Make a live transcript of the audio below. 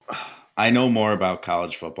I know more about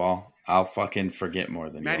college football. I'll fucking forget more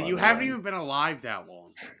than Maddie, you'll you ever haven't learn. even been alive that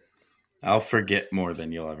long. I'll forget more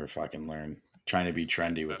than you'll ever fucking learn. Trying to be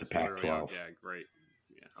trendy with That's the Pac-12. Yeah, great.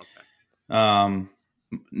 Yeah, okay.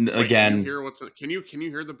 Wait, again, can you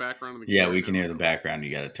hear the background of the game? Yeah, we can hear the background.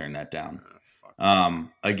 You got to turn that down.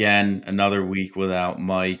 Again, another week without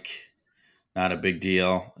Mike. Not a big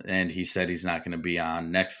deal. And he said he's not going to be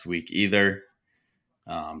on next week either.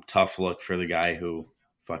 Tough look for the guy who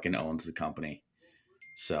fucking owns the company.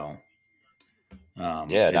 So, not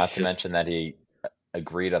to mention that he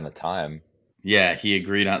agreed on the time. Yeah, he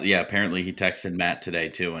agreed on. Yeah, apparently he texted Matt today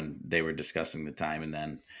too, and they were discussing the time. And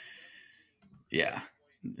then, yeah,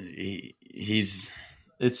 he's.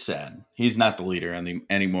 It's sad. He's not the leader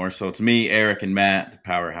anymore. So it's me, Eric, and Matt, the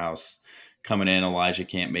powerhouse, coming in. Elijah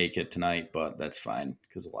can't make it tonight, but that's fine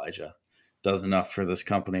because Elijah does enough for this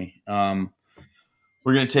company.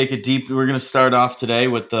 We're gonna take a deep. We're gonna start off today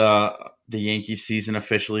with the Yankees season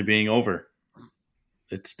officially being over.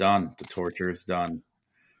 It's done. The torture is done.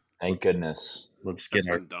 Thank goodness. It's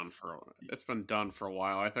been done for a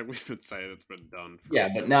while. I think we've been saying it's been done.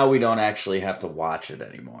 But now we don't actually have to watch it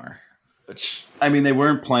anymore. Which, I mean, they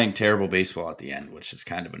weren't playing terrible baseball at the end, which is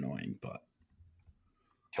kind of annoying. But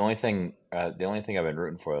the only thing I've been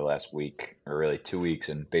rooting for the last week, or really 2 weeks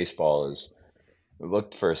in baseball, is it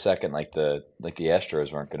looked for a second like the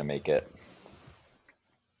Astros weren't going to make it.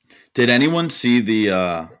 Did anyone see the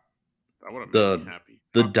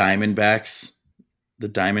Diamondbacks? The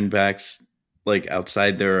Diamondbacks, like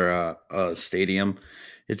outside their stadium,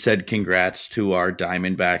 it said "Congrats to our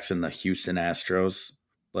Diamondbacks and the Houston Astros."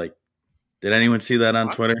 Like, did anyone see that on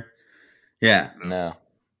Twitter? Yeah. No.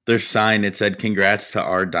 Their sign, it said "Congrats to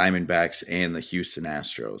our Diamondbacks and the Houston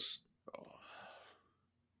Astros,"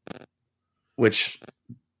 which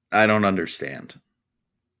I don't understand.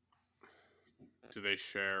 Do they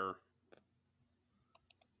share?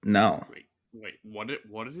 No. Wait. What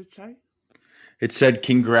did it say? It said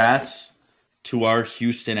 "Congrats to our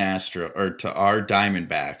Houston Astros," or to our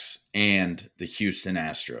Diamondbacks and the Houston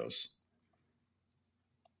Astros.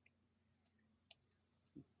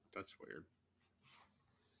 That's weird.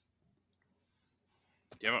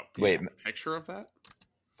 Do you have a picture of that?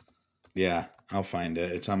 Yeah, I'll find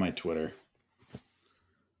it. It's on my Twitter.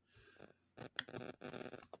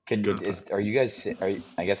 Are you guys?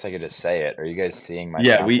 I guess I could just say it. Are you guys seeing my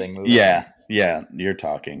thing moving? Yeah. You're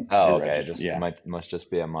talking. Oh, okay. Must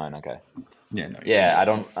just be on mine. Okay. Yeah. No. Yeah, I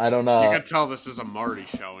don't. You can tell this is a Marty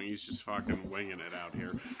showing. He's just fucking winging it out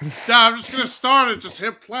here. I'm just gonna start it. Just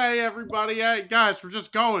hit play, everybody. Hey, guys, we're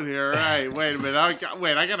just going here. Hey, wait a minute. I gotta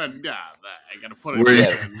put it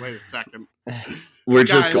in. Wait a second. We're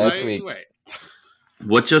just going. Last week. Wait.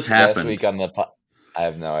 What just happened? Last week on the. I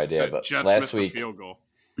have no idea, but Jets last week. Field goal.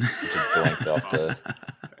 Just blanked off the.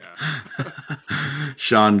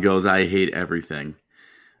 Sean goes, "I hate everything."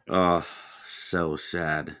 Oh, so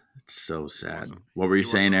sad. It's so sad. What were you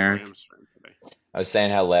saying, Eric? I was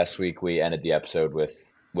saying how last week we ended the episode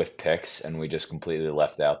with picks, and we just completely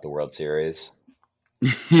left out the World Series.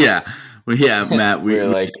 Yeah, Matt. We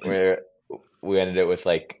ended it with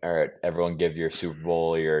all right, everyone give your Super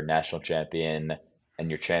Bowl, your national champion, and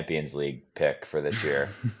your Champions League pick for this year,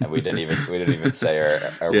 and we didn't even say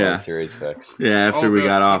our World Series picks. Yeah, after we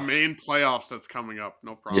got off, the main playoffs that's coming up,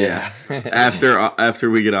 no problem. Yeah, after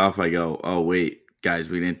we get off, I go, "Oh wait, guys,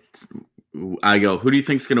 we didn't." I go, "Who do you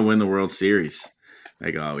think's going to win the World Series?" I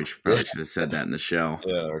go, "Oh, we probably should have said that in the show."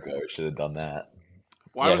 Yeah, okay, we should have done that.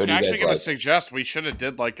 Well, I was actually going to suggest we should have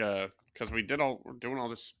did because we're doing all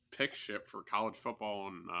this pick shit for college football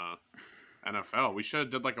and NFL. We should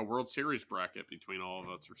have did a World Series bracket between all of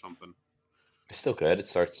us or something. We still could. It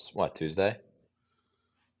starts Tuesday?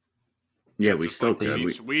 Yeah, we still could.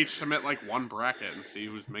 We each submit one bracket and see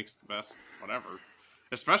who makes the best whatever.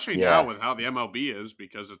 Especially now with how the MLB is,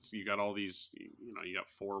 because you got all these, you got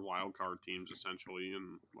 4 wild card teams essentially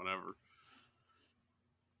and whatever.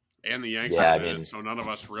 And the Yankees so none of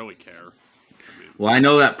us really care. Well, I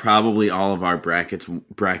know that probably all of our bracket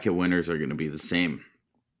winners are going to be the same.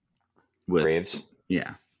 With Braves?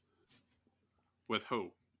 Yeah. With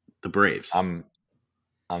who? The Braves. I'm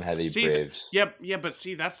heavy Braves. Yeah, but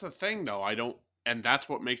see, that's the thing, though. And that's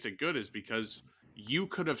what makes it good, is because you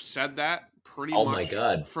could have said that pretty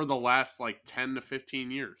much for the last 10 to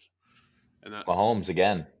 15 years. And that Mahomes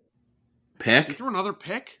again. Pick? He threw another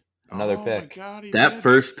pick? Another pick. My God, that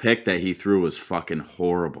first pick that he threw was fucking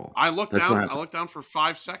horrible. I looked down for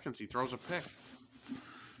 5 seconds. He throws a pick.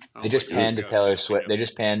 They just panned to Taylor Swift. They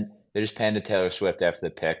just panned to Taylor Swift after the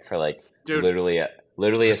pick for literally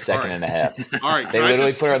Literally a second and a half. All right. They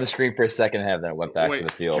literally put her on the screen for a second and a half, then it went back to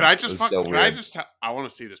the field. Can I just so can weird. I just I want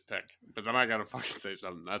to see this pick, but then I gotta fucking say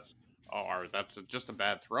something. That's just a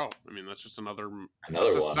bad throw. I mean, that's just another one.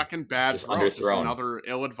 Second bad just throw. Just another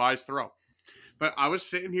ill-advised throw. But I was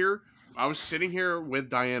sitting here with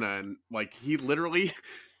Diana, and like he literally,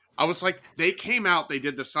 I was like, they came out, they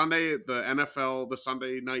did the NFL, the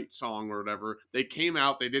Sunday night song or whatever. They came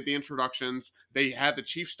out, they did the introductions, they had the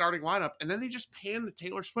Chiefs starting lineup, and then they just panned to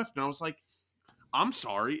Taylor Swift, and I was like, I'm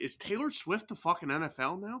sorry, is Taylor Swift the fucking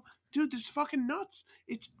NFL now? Dude, this is fucking nuts.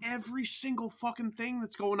 It's every single fucking thing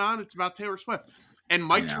that's going on. It's about Taylor Swift. And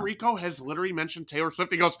Mike Tirico has literally mentioned Taylor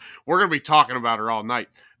Swift. He goes, we're going to be talking about her all night.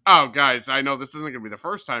 Oh, guys, I know this isn't going to be the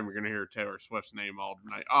first time you're going to hear Taylor Swift's name all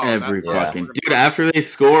night. Oh, every fucking dude. After they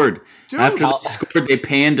scored, they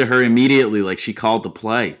panned to her immediately, like she called the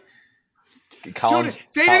play. Dude,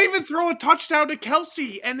 they didn't even throw a touchdown to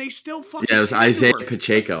Kelsey, and they still fucking. Yeah, it was Isaiah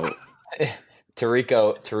Pacheco.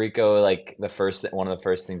 Tirico, like one of the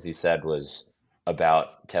first things he said was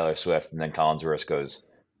about Taylor Swift, and then Collinsworth goes,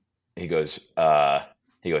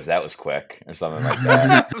 that was quick, or something like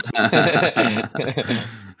that.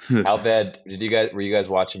 How bad were you guys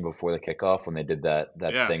watching before the kickoff when they did that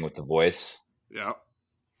thing with the voice? Yeah.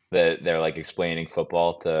 They're like explaining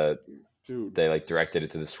football to, dude. They like directed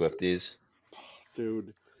it to the Swifties.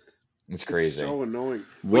 Dude. It's crazy. It's so annoying.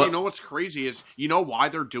 But you know what's crazy is, you know why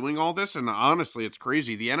they're doing all this? And honestly, it's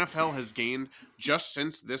crazy. The NFL has gained, just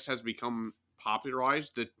since this has become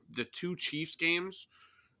popularized, the two Chiefs games,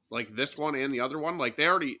 like this one and the other one, like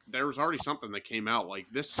there was already something that came out. Like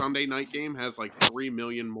this Sunday night game has like 3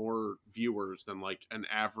 million more viewers than like an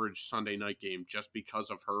average Sunday night game just because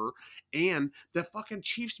of her. And the fucking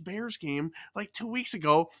Chiefs Bears game like 2 weeks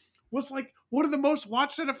ago was like one of the most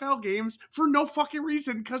watched NFL games for no fucking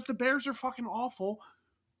reason because the Bears are fucking awful.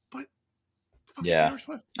 But fucking Taylor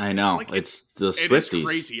Swift. I know. Like, it's the Swifties. It's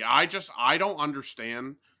crazy. I don't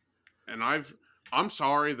understand. And I'm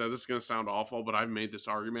sorry that this is going to sound awful, but I've made this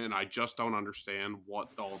argument and I just don't understand what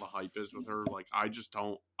all the hype is with her. Like, I just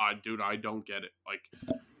don't, I don't get it. Like,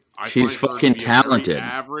 she's fucking talented.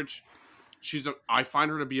 Average. I find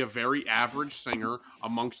her to be a very average singer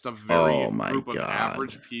amongst a very group of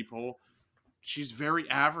average people. She's very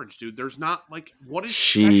average, dude. There's not like, what is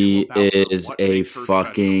she is a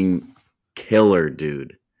fucking killer,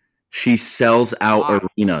 dude. She sells out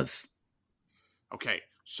arenas. Okay.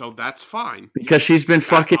 So that's fine. Because she's been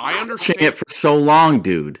fucking crushing it for so long,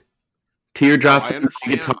 dude. Teardrops on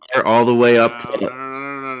my guitar all the way up to...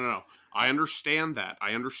 No. I understand that.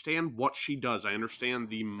 I understand what she does. I understand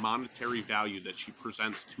the monetary value that she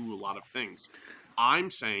presents to a lot of things.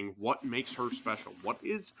 I'm saying what makes her special. What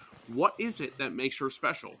is it that makes her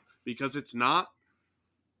special? Because it's not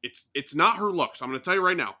her looks. I'm going to tell you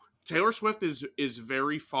right now. Taylor Swift is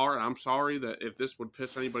very far, and I'm sorry that if this would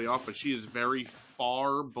piss anybody off, but she is very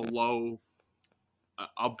far below,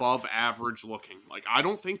 above average looking. Like, I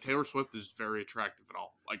don't think Taylor Swift is very attractive at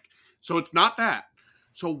all. Like, so it's not that.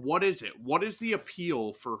 So what is it? What is the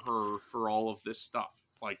appeal for her for all of this stuff?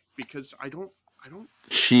 Like, because I don't.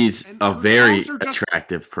 She's a very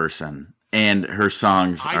attractive person, and her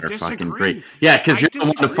songs are fucking great. Yeah, because you're the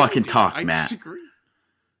one to fucking talk, Matt. I disagree.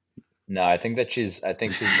 No, I think she's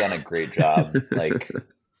done a great job. Like,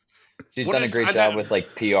 she's done a great job with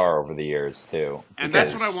like PR over the years too. And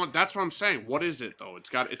that's what I want. That's what I'm saying. What is it though?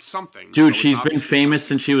 It's something. Dude, she's been famous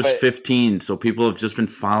since she was 15, so people have just been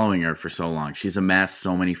following her for so long. She's amassed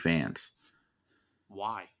so many fans.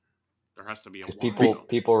 Why? There has to be a why.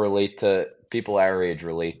 People our age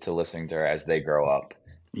relate to listening to her as they grow up.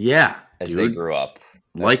 Yeah, as they grew up.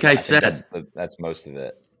 Like I said, that's most of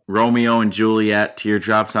it. Romeo and Juliet,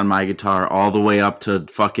 Teardrops on My Guitar, all the way up to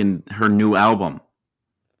fucking her new album.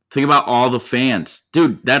 Think about all the fans.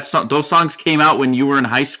 Dude, those songs came out when you were in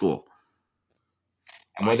high school.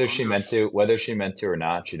 And whether she meant to or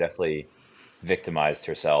not, she definitely victimized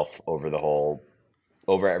herself over all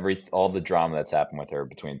the drama that's happened with her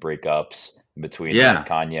between breakups, between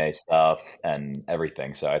Kanye stuff and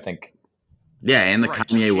everything. So I think and the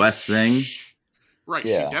Kanye West thing. Right,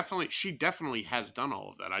 yeah. She definitely has done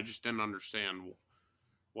all of that. I just didn't understand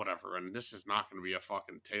whatever. And this is not going to be a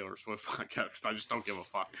fucking Taylor Swift podcast. I just don't give a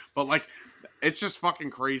fuck. But like, it's just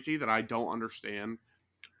fucking crazy that I don't understand.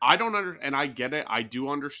 And I get it. I do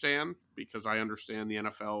understand because I understand the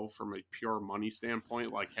NFL from a pure money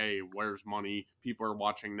standpoint. Like, hey, where's money? People are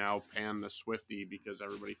watching now. Pan the Swiftie because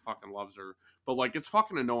everybody fucking loves her. But like, it's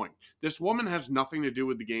fucking annoying. This woman has nothing to do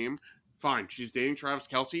with the game. Fine, she's dating Travis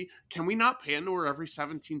Kelce. Can we not pan to her every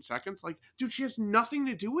 17 seconds? Like, dude, she has nothing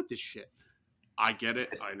to do with this shit. I get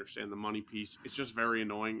it. I understand the money piece. It's just very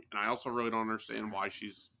annoying, and I also really don't understand why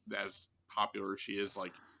she's as popular as she is.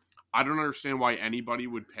 Like, I don't understand why anybody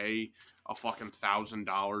would pay a fucking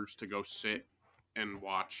 $1,000 to go sit and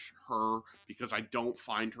watch her, because I don't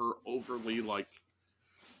find her overly like.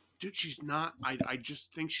 Dude, she's not. I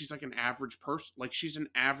just think she's like an average person. Like, she's an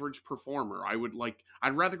average performer.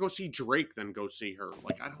 I'd rather go see Drake than go see her.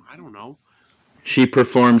 Like, I don't know. She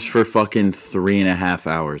performs for fucking 3.5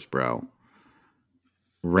 hours, bro.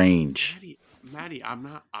 Range. Maddie,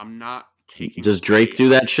 I'm not taking. Does Drake do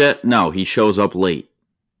that shit? No, he shows up late.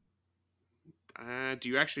 Do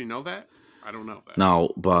you actually know that? I don't know that.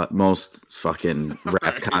 No, but most fucking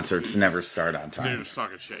rap concerts never start on They're time. just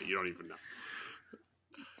talking shit. You don't even know.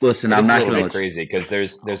 Listen, I'm It's a not little going bit to crazy because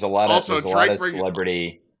there's a lot Also, of Drake there's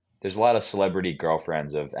a lot of celebrity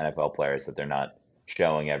girlfriends of NFL players that they're not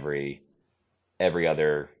showing every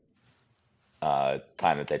other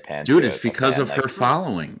time that they pan. Dude, to it's a because fan. of Like, her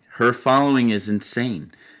following. Her following is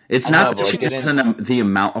insane. It's I not know, that but, she like, doesn't the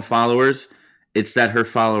amount of followers. It's that her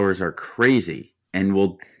followers are crazy and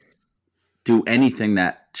will do anything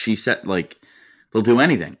that she said. Like, they'll do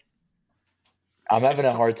anything. I'm having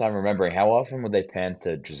a hard time remembering how often would they pan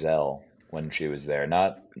to Giselle when she was there?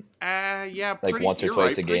 Not Yeah, like once or you're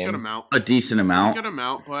twice right, a pretty game. good amount. A decent amount. Pretty good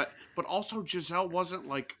amount, but also Giselle wasn't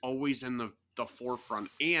like always in the forefront,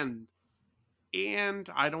 and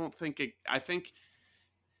I don't think I think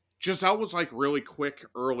Giselle was like really quick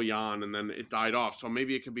early on, and then it died off. So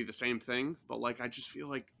maybe it could be the same thing. But like, I just feel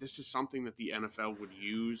like this is something that the NFL would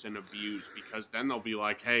use and abuse, because then they'll be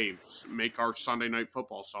like, "Hey, make our Sunday Night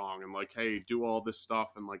Football song," and like, "Hey, do all this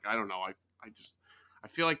stuff," and like, I don't know. I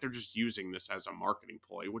feel like they're just using this as a marketing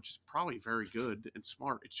ploy, which is probably very good and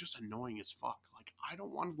smart. It's just annoying as fuck. Like, I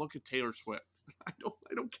don't want to look at Taylor Swift. I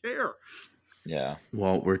don't care. Yeah.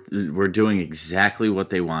 Well, we're doing exactly what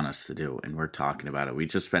they want us to do, and we're talking about it. We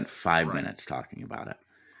just spent 5 minutes talking about it.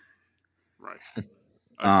 Right.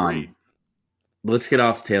 Agreed. Let's get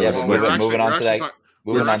off Taylor Yeah, but Swift. moving on to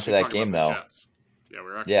that game, though. Jets. Yeah,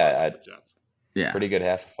 we're actually talking about the Jets. Yeah, pretty good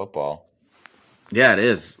half of football. Yeah, it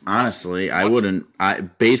is. Honestly,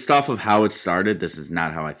 based off of how it started, this is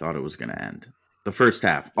not how I thought it was going to end. The first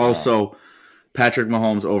half. No. Also, Patrick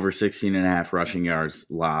Mahomes over 16.5 rushing yards,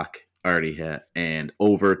 lock, already hit, and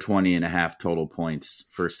over 20.5 total points,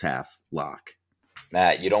 first half, lock.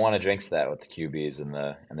 Matt, you don't want to jinx that with the QBs and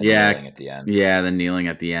the kneeling at the end. Yeah, the kneeling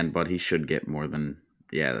at the end, but he should get more than.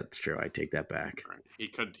 Yeah, that's true. I take that back. Right. He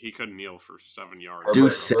could kneel for 7 yards. Do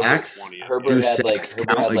sacks? Herbert had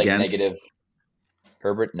against negative.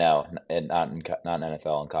 Herbert, no, not in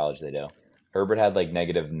NFL. In college, they do. Herbert had like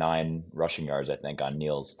 -9 rushing yards, I think, on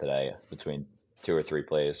kneels today between 2 or 3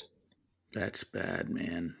 plays. That's bad,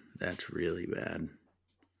 man. That's really bad.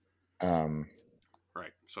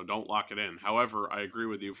 Right. So don't lock it in. However, I agree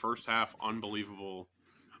with you. First half, unbelievable.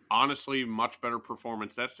 Honestly, much better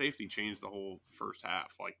performance. That safety changed the whole first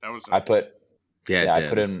half. Like, that was. I put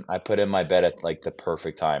in my bet at like the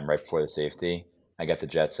perfect time, right before the safety. I got the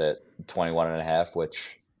Jets at 21.5,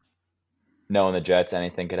 which, knowing the Jets,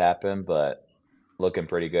 anything could happen, but looking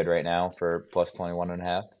pretty good right now for plus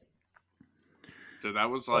 21.5. Dude,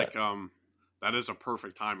 that was like that is a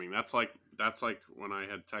perfect timing. That's like when I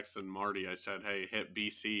had texted Marty. I said, "Hey, hit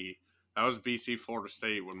BC." That was BC Florida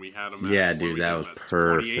State when we had them. Yeah, dude, that was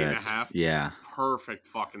perfect. 28.5. Yeah, perfect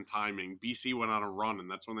fucking timing. BC went on a run,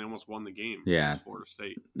 and that's when they almost won the game. Yeah, Florida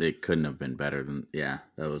State. It couldn't have been better than. Yeah,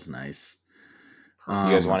 that was nice. You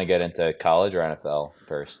guys want to get into college or NFL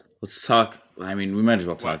first? Let's talk. I mean, we might as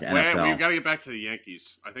well talk NFL. We got to get back to the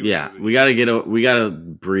Yankees. I think. Yeah, we got to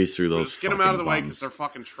breeze through those. Just get them out of the way because they're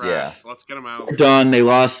fucking trash. Yeah. Let's get them out. They're done. They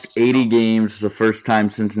lost 80 games the first time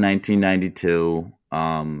since 1992.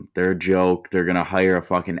 They're a joke. They're gonna hire a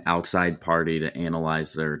fucking outside party to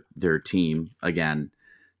analyze their team again.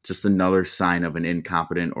 Just another sign of an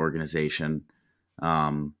incompetent organization.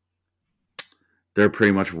 They're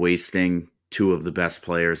pretty much wasting 2 of the best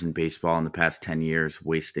players in baseball in the past 10 years,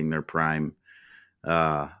 wasting their prime.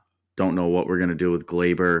 Don't know what we're going to do with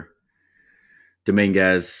Glaber.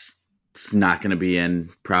 Dominguez is not going to be in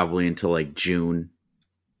probably until like June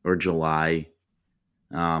or July.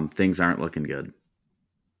 Things aren't looking good.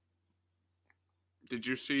 Did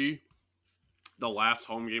you see the last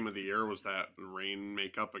home game of the year was that rain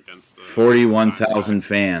makeup against the 41,000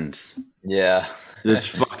 fans? Yeah. It's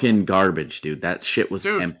fucking garbage, dude. That shit was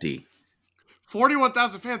empty.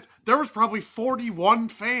 41,000 fans. There was probably 41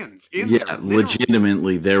 fans in there. Yeah,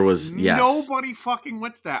 legitimately, there was, yes. Nobody fucking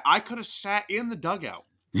went to that. I could have sat in the dugout.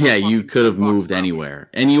 Yeah, you could have moved anywhere.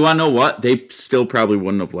 And you want to know what? They still probably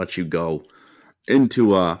wouldn't have let you go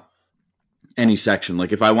into any section.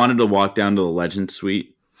 Like if I wanted to walk down to the Legends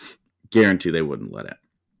Suite, guarantee they wouldn't let it.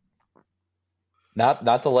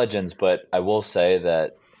 Not the Legends, but I will say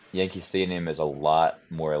that Yankee Stadium is a lot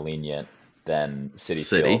more lenient than Citi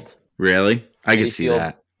Field. Really? I can Citi see Field,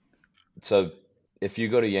 that. So if you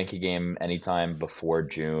go to Yankee game anytime before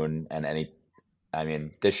June and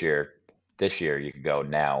this year you could go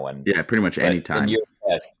now Yeah, pretty much any but time.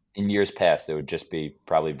 in years past it would just be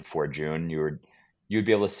probably before June. You'd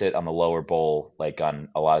be able to sit on the lower bowl like on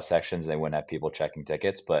a lot of sections and they wouldn't have people checking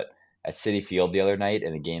tickets. But at Citi Field the other night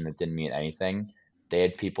in a game that didn't mean anything, they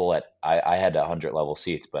had people at I had 100 level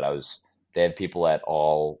seats, but they had people at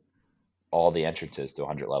all the entrances to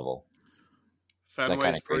 100 level.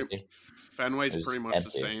 Fenway's crazy? pretty much empty.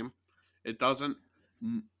 the same. It doesn't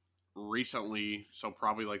recently, so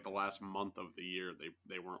probably like the last month of the year,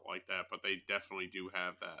 they weren't like that, but they definitely do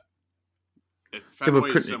have that. Fenway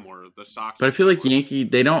is similar. The Sox, but I feel like Yankee,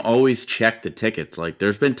 they don't always check the tickets. Like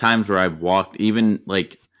there's been times where I've walked, even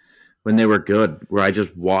like when they were good, where I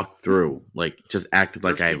just walked through, like just acted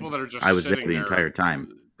like I was there the entire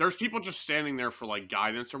time. There's people just standing there for like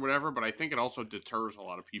guidance or whatever, but I think it also deters a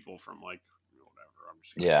lot of people from like whatever. I'm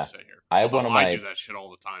just gonna sit here. I do that shit all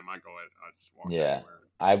the time. I just walk anywhere.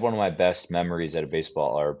 I have one of my best memories at a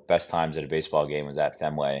baseball or best times at a baseball game was at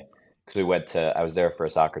Fenway because I was there for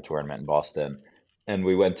a soccer tournament in Boston, and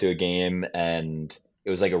we went to a game and it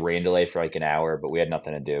was like a rain delay for like an hour, but we had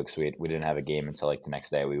nothing to do because we didn't have a game until like the next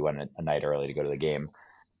day. We went a night early to go to the game,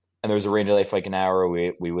 and there was a rain delay for like an hour.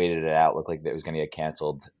 We waited it out, looked like it was going to get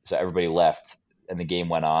canceled, so everybody left, and the game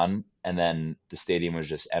went on, and then the stadium was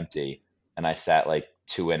just empty, and I sat like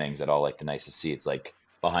 2 innings at all like the nicest seats, like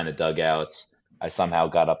behind the dugouts. I somehow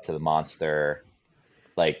got up to the monster.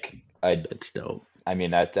 That's dope. I mean,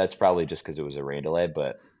 that's probably just because it was a rain delay,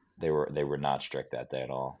 but they were not strict that day at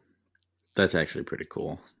all. That's actually pretty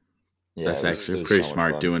cool. Yeah, that's actually pretty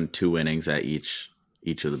smart doing 2 innings at each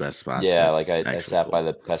of the best spots. Yeah, like I sat by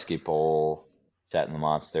the pesky pole, sat in the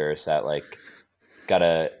monster, got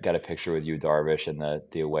a picture with you, Darvish, in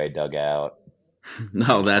the away dugout.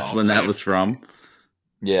 No, that's when that was from.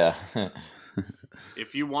 Yeah.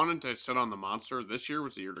 If you wanted to sit on the monster, this year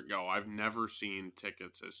was the year to go. I've never seen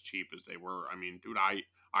tickets as cheap as they were. I mean, dude,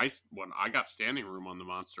 when I got standing room on the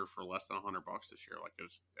monster for less than $100 this year. Like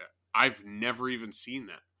I've never even seen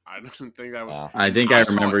that. I don't think that was. Wow. I think I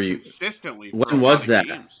remember you consistently. When was that?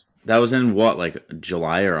 Games. That was in what, like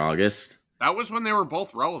July or August? That was when they were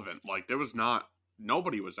both relevant. Like there was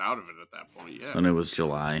nobody was out of it at that point. Yeah, and it was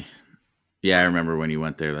July. Yeah, I remember when you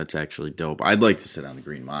went there. That's actually dope. I'd like to sit on the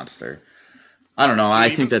Green Monster. I don't know. I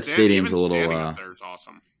think that stadium's a little. Up there is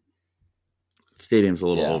awesome. Stadium's a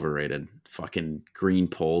little overrated. Fucking green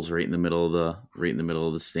poles right in the middle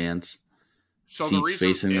of the stands. So seats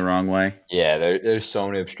facing the wrong way. Yeah, there's so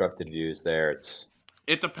many obstructed views there.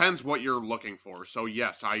 It depends what you're looking for. So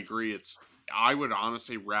yes, I agree. I would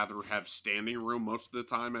honestly rather have standing room most of the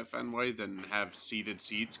time at Fenway than have seated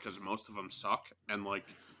seats because most of them suck and like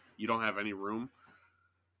you don't have any room.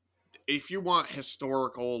 If you want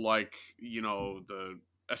historical, like, you know, the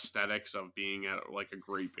aesthetics of being at like a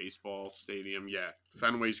great baseball stadium, yeah,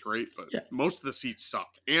 Fenway's great, but most of the seats suck.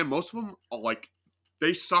 And most of them are like,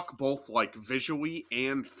 they suck both like visually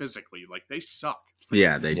and physically. Like they suck.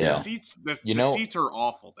 Yeah, they do. The seats are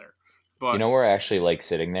awful there. But you know where I actually like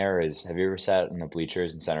sitting there is, have you ever sat in the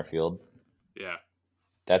bleachers in center field? Yeah.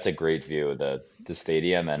 That's a great view of the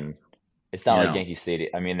stadium, and it's not like Yankee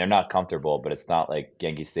Stadium. I mean, they're not comfortable, but it's not like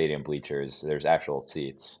Yankee Stadium bleachers. There's actual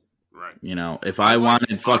seats. Right. You know, if I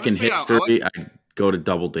wanted fucking history, I'd go to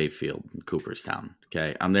Doubleday Field in Cooperstown.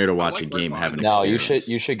 Okay, I'm there to watch a game. Have an experience.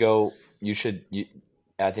 You should go.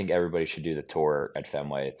 I think everybody should do the tour at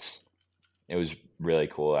Fenway. It was really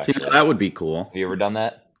cool. Actually, see, that would be cool. Have you ever done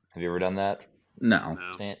that? No.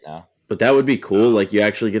 No. But that would be cool. Like you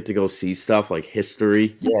actually get to go see stuff like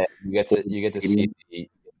history. Yeah, you get to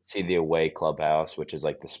see the away clubhouse, which is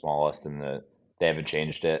like the smallest, and they haven't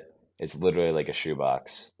changed it. It's literally like a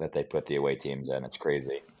shoebox that they put the away teams in. It's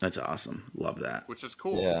crazy. That's awesome. Love that. Which is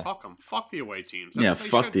cool. Yeah. Fuck them. Fuck the away teams.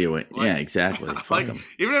 Fuck the away. Like, yeah, exactly. Fuck them.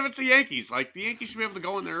 Even if it's the Yankees, like the Yankees should be able to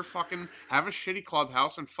go in there, fucking have a shitty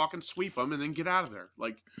clubhouse and fucking sweep them and then get out of there.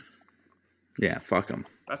 Like, yeah, fuck them.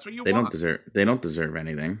 That's what They don't deserve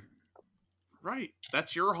anything. Right.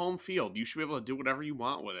 That's your home field. You should be able to do whatever you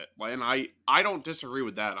want with it. And I don't disagree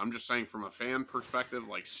with that. I'm just saying from a fan perspective,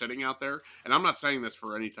 like sitting out there, and I'm not saying this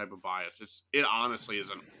for any type of bias. It honestly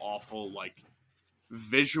is an awful, like,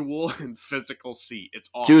 visual and physical seat.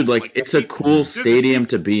 It's awful. Dude, like it's a cool stadium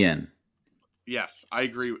to be in. Yes, I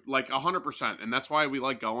agree. Like 100%. And that's why we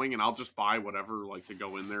like going, and I'll just buy whatever, like, to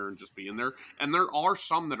go in there and just be in there. And there are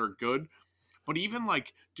some that are good. But even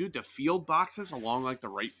like, dude, the field boxes along the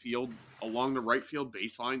right field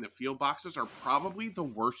baseline, the field boxes are probably the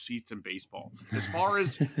worst seats in baseball. As far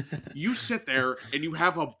as you sit there and you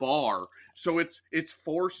have a bar, so it's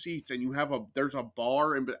 4 seats, and there's a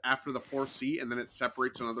bar after the 4th seat, and then it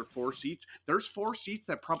separates another 4 seats. There's 4 seats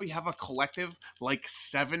that probably have a collective like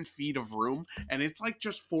 7 feet of room, and it's like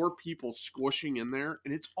just 4 people squishing in there,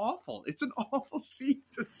 and it's awful. It's an awful seat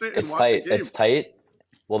to sit and watch a game. It's tight.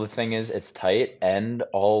 Well, the thing is, it's tight, and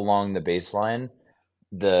all along the baseline,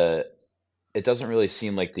 it doesn't really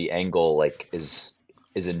seem like the angle like is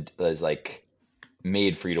like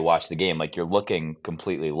made for you to watch the game. Like you're looking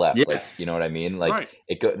completely left. Yes. Like, you know what I mean? Like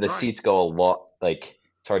right. seats go a lot. Like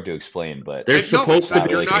it's hard to explain, but they're supposed to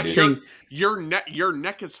be really facing. Your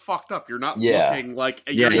neck is fucked up. You're not Yeah. looking like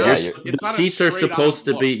The seats are supposed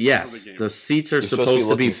to be the seats are supposed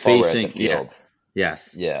to be facing the field.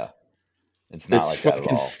 Yes. Yeah. It's not like that at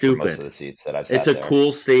all. Stupid. For most of the seats that I've sat It's a there.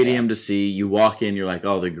 cool stadium to see. You walk in, you're like,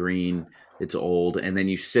 oh, the green, it's old, and then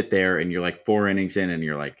you sit there and you're like 4 innings in, and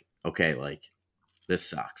you're like, okay, like this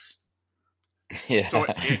sucks. Yeah. So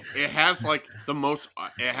it has like the most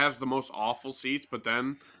awful seats, but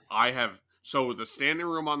then so the standing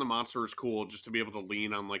room on the Monster is cool just to be able to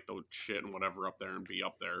lean on like the shit and whatever up there and be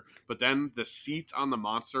up there. But then the seats on the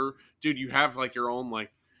Monster, dude, you have like your own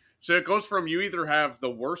like. So it goes from you either have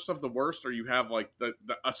the worst of the worst, or you have like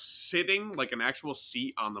a sitting, like an actual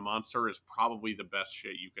seat on the Monster is probably the best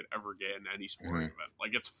shit you could ever get in any sporting event.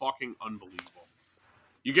 Like it's fucking unbelievable.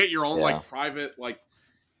 You get your own like private, like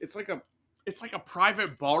it's like a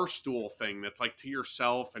private bar stool thing that's like to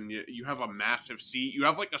yourself, and you have a massive seat. You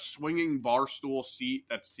have like a swinging bar stool seat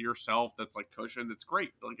that's to yourself that's like cushioned. It's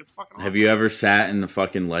great. Like it's fucking awesome. Have you ever sat in the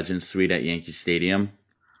fucking Legends Suite at Yankee Stadium?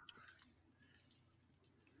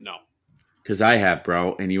 No. Because I have,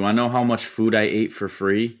 bro. And you want to know how much food I ate for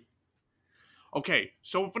free? Okay,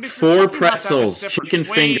 so but if 4 pretzels, chicken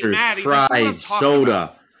fingers, Maddie, fries,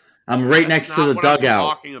 soda. I'm right next to the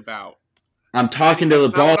dugout. I'm talking to the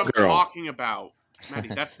ball girl. Talking about, Maddie,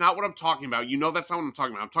 that's not what I'm talking about. You know that's not what I'm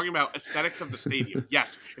talking about. I'm talking about aesthetics of the stadium.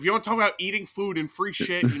 Yes. If you want to talk about eating food and free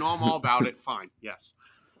shit, you know I'm all about it. Fine. Yes.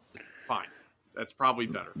 Fine. That's probably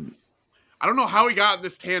better. I don't know how we got in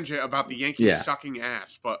this tangent about the Yankees sucking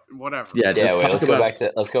ass, but whatever. Let's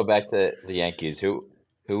go back to the Yankees. Who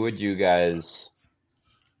would you guys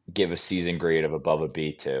give a season grade of above a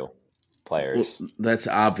B to? Players. Well, that's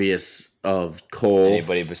obvious. Of Cole.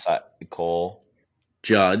 Anybody beside Cole?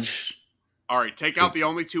 Judge. All right, take out the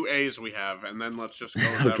only 2 A's we have, and then let's just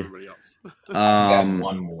go with everybody else. I have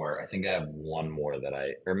one more. I think I have one more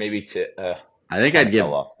or maybe two. I think I'd give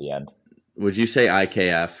off the end. Would you say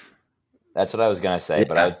IKF? That's what I was gonna say,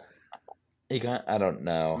 but I don't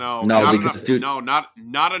know. No, because dude, not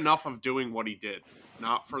enough of doing what he did,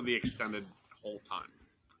 not for the extended whole time.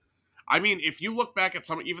 I mean, if you look back at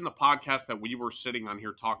even the podcast that we were sitting on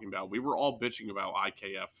here talking about, we were all bitching about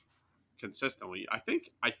IKF consistently. I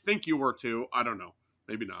think you were too. I don't know.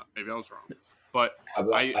 Maybe not. Maybe I was wrong. But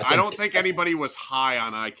I don't think anybody was high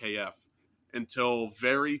on IKF until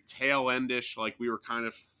very tail endish, like we were kind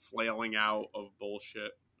of flailing out of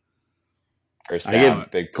bullshit. First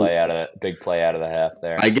half, big play out of the half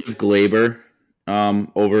there. I give Glaber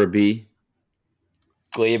over a B.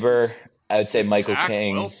 Glaber, I would say Michael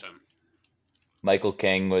King. Wilson. Michael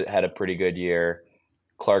King had a pretty good year.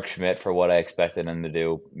 Clark Schmidt, for what I expected him to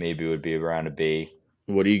do, maybe would be around a B.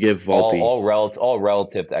 What do you give Volpe? All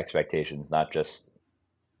relative to expectations, not just.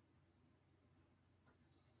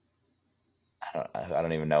 I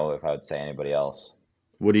don't even know if I would say anybody else.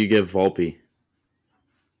 What do you give Volpe?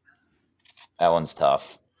 That one's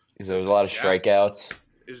tough because there was a lot of strikeouts.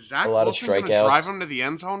 Is Zach Wilson going to drive him to the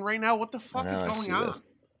end zone right now? What the fuck is going on?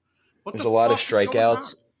 There's a lot of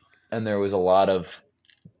strikeouts, and there was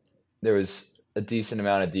a decent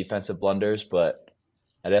amount of defensive blunders, but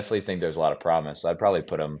I definitely think there's a lot of promise. I'd probably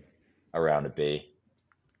put him around a B.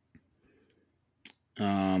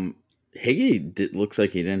 Higgy looks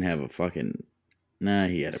like he didn't have a fucking. Nah,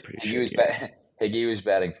 he had a pretty shit year. Higgy was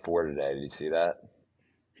batting 4 today. Did you see that?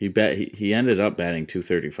 He ended up batting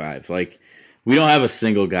 235. Like, we don't have a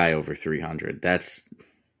single guy over 300. That's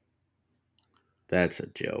a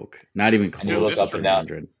joke. Not even close to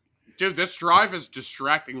 300. Dude, this drive is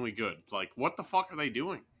distractingly good. Like, what the fuck are they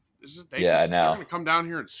doing? I know. They're going to come down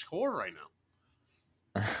here and score right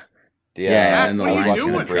now. And what are you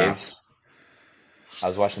doing, Braves. I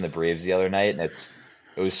was watching the Braves the other night, and it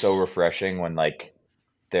was so refreshing when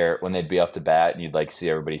when they'd be off the bat and you'd see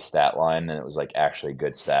everybody's stat line, and it was actually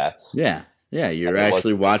good stats. Yeah, you're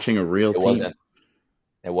actually watching a real team.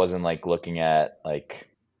 It wasn't like looking at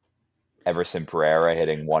Everson Pereira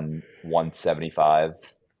hitting 175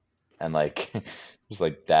 and like just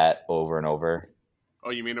like that over and over. Oh,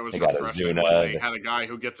 you mean it was They got refreshing when Ozuna. they had a guy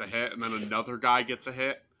who gets a hit and then another guy gets a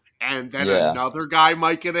hit and then Yeah. another guy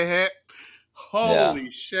might get a hit? Holy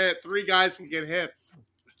shit. 3 guys can get hits.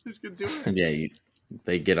 Who's going to do it? Yeah,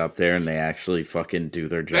 they get up there and they actually fucking do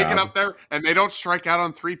their job. They get up there and they don't strike out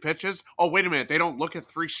on 3 pitches. Oh, wait a minute. They don't look at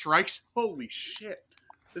 3 strikes? Holy shit.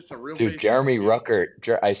 This is a real Dude, Jeremy Ruckert.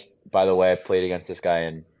 By the way, I played against this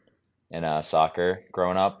guy in soccer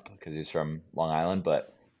growing up because he's from Long Island.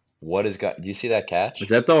 But what is got? Do you see that catch? Is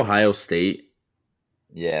that the Ohio State?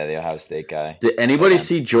 Yeah, the Ohio State guy. Did anybody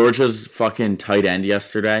see Georgia's fucking tight end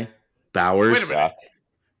yesterday? Bowers.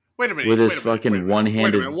 Wait a minute. With his fucking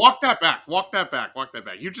one-handed. Wait a minute. Walk that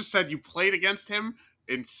back. You just said you played against him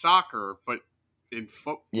in soccer, but in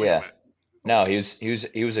football. Yeah. No, he was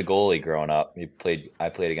a goalie growing up. I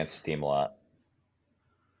played against his team a lot.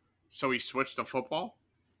 So he switched to football?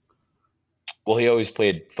 Well, he always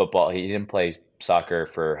played football. He didn't play soccer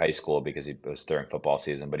for high school because it was during football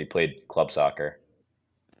season, but he played club soccer.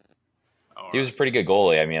 He was a pretty good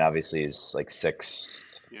goalie. I mean, obviously he's like 6.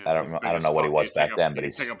 Yeah, I don't know what he was back then, but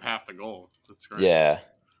he's take up half the goal. That's great. Yeah,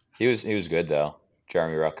 he was good though.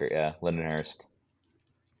 Jeremy Ruckert, yeah, Lindenhurst,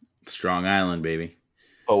 Strong Island, baby.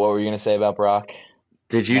 But what were you gonna say about Brock?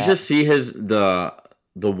 Did you just see the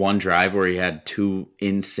one drive where he had 2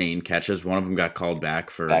 insane catches? One of them got called back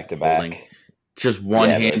for back-to-back. Just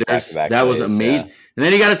one-handers. That was amazing. Yeah. And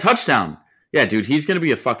then he got a touchdown. Yeah, dude, he's going to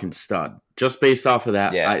be a fucking stud. Just based off of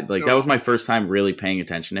that. Yeah. That was my first time really paying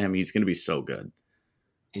attention to him. He's going to be so good.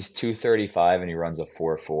 He's 235 and he runs a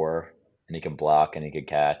 4.4 and he can block and he can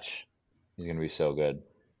catch. He's going to be so good.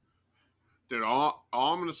 Dude, all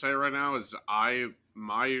I'm going to say right now is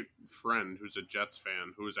my friend who's a Jets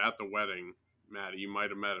fan who was at the wedding, Maddie, you might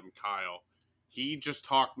have met him, Kyle. He just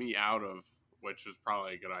talked me out of, which was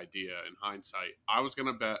probably a good idea in hindsight. I was going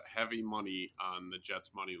to bet heavy money on the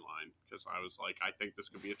Jets money line because I was like, I think this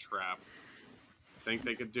could be a trap. I think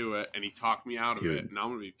they could do it, and he talked me out of it, and I'm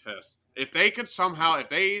going to be pissed. If they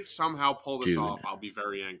somehow pull this off, I'll be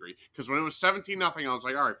very angry. Because when it was 17-0, I was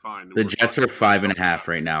like, all right, fine. The Jets are 5.5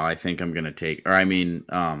 right now. I think I'm going to take,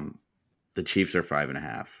 the Chiefs are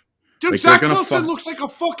 5.5. Dude, Zach Wilson looks like a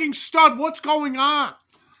fucking stud. What's going on?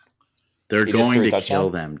 They're going to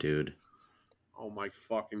kill them, dude. Oh my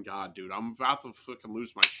fucking god, dude! I'm about to fucking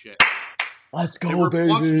lose my shit. Let's go, they were baby.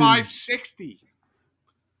 Plus 560.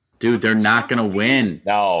 Dude, they're not gonna win.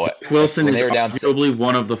 No, Zach Wilson is probably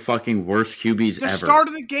one of the fucking worst QBs ever. The start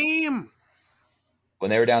of the game. When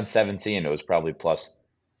they were down 17, it was probably plus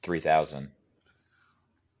 3,000.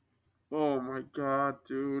 Oh my god,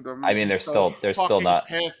 dude! They're still not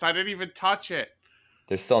pissed. I didn't even touch it.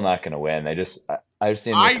 They're still not gonna win. I just need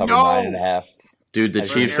to cover 9.5. Dude, the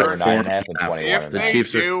Chiefs are 4.5 and 21. If they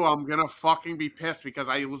do, I'm gonna fucking be pissed because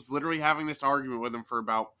I was literally having this argument with him for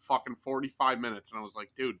about fucking 45 minutes, and I was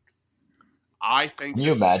like, dude, I think. Can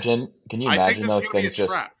you imagine those things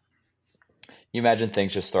just? Can you imagine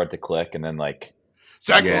things just start to click and then like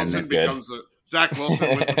Zach Wilson becomes Zach Wilson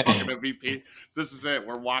wins the fucking MVP. This is it.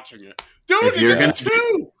 We're watching it, dude.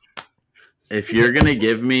 If you're gonna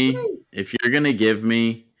give me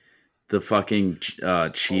the fucking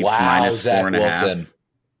Chiefs minus 4.5.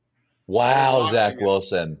 Wow, Zach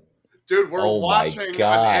Wilson. Dude, we're watching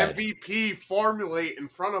an MVP formulate in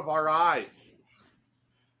front of our eyes.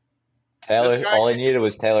 All he needed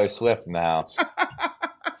was Taylor Swift in the house.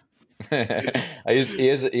 He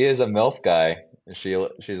is a MILF guy. She's a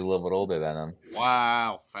little bit older than him.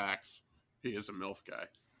 Wow, facts. He is a MILF guy.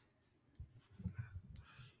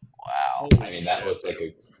 Wow. That looked like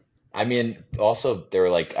a... also there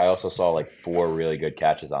were I also saw 4 really good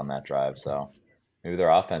catches on that drive, so maybe their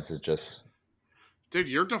offense is just. Dude,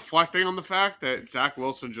 you're deflecting on the fact that Zach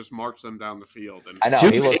Wilson just marched them down the field. And I know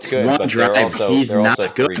he looked good, but he's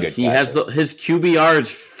not good. He has his QBR is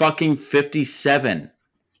fucking 57.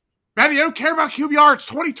 Man, you don't care about QBR. It's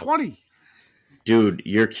 2020. Dude,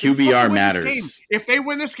 your QBR matters. If they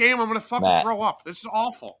win this game, I'm gonna fucking throw up. This is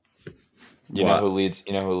awful. You know who leads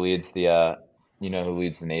the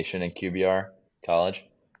nation in QBR college?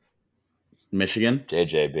 Michigan?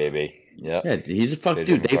 JJ, baby. Yep. Yeah, he's a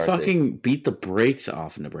dude. They fucking beat the brakes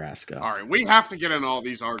off Nebraska. All right, we have to get in all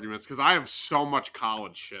these arguments because I have so much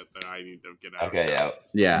college shit that I need to get out. Okay,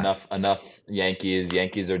 yeah. Enough.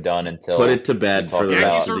 Yankees are done until put it to bed for the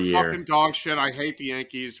rest of the year. Yankees are fucking dog shit. I hate the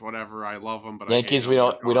Yankees. Whatever. I love them, but Yankees. We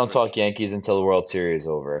don't talk Yankees until the World Series is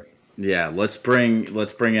over. Yeah, let's bring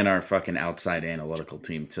in our fucking outside analytical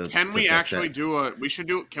team to. Can we actually do a? We should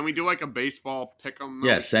do. Can we do a baseball pick 'em?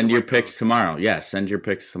 Yeah, send your picks tomorrow. Yeah, send your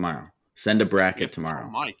picks tomorrow. Send a bracket tomorrow.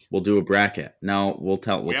 Mike. We'll do a bracket. No, we'll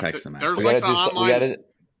text them. There's like the online.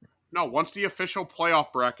 No, once the official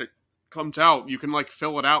playoff bracket comes out, you can like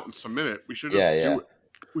fill it out and submit it. We should just do it.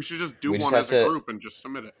 We should just do one as a group and just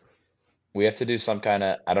submit it. We have to do some kind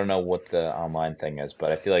of, I don't know what the online thing is,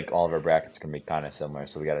 but I feel like all of our brackets can be kind of similar.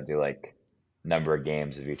 So we got to do like number of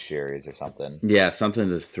games of each series or something. Yeah, something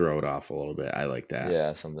to throw it off a little bit. I like that.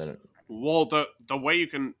 Yeah, something. Well, the way you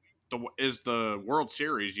can is the World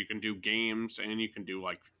Series. You can do games and you can do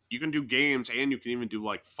games and you can even do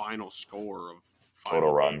like final score of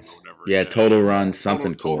total runs. Or whatever. Yeah, total runs,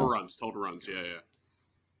 something cool. Total runs. Yeah.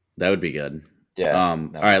 That would be good. Yeah. All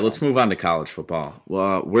right, let's move on to college football.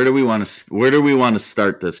 Well, where do we want to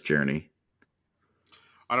start this journey?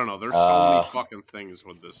 I don't know. There's so many fucking things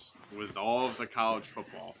with all of the college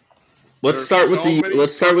football. Let's start with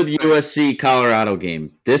USC Colorado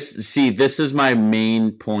game. This is my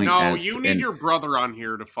main point. No, you need your brother on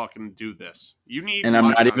here to fucking do this. You need, and I'm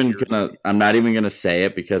not even gonna say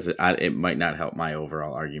it because it might not help my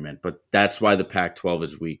overall argument. But that's why the Pac-12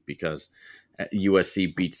 is weak, because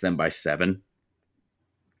USC beats them by 7.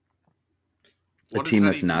 A team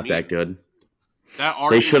that's not that good.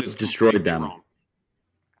 They should have destroyed them.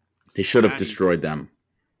 They should have destroyed them.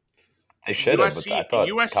 They should have, but I thought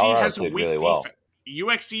USC has a did weak really well.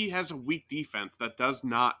 USC has a weak defense that does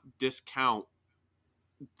not discount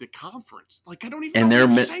the conference. Like, I don't even know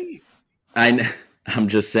what you're saying. I'm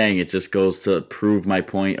just saying, it just goes to prove my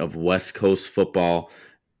point of West Coast football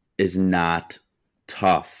is not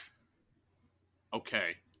tough.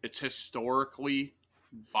 Okay, it's historically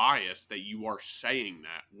biased that you are saying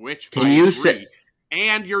that, which can I you agree. say?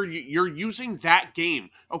 And you're using that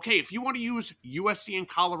game. Okay, if you want to use USC and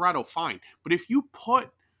Colorado, fine. But if you put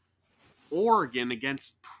Oregon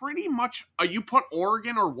against pretty much, you put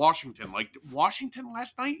Oregon or Washington, like Washington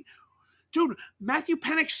last night, dude, Matthew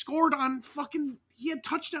Penix scored on he had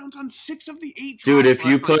touchdowns on 6 of the 8 drives. Dude, if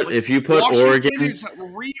you put Oregon, is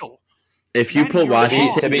real. If you put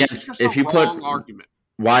Washington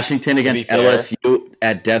against LSU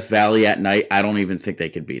at Death Valley at night, I don't even think they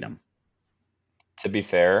could beat them. To be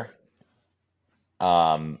fair,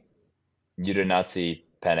 you did not see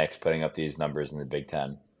Penix putting up these numbers in the Big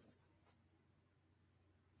Ten.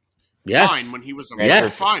 Yes, fine when he was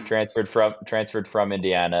transferred from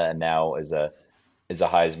Indiana and now is a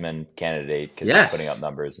Heisman candidate because he's putting up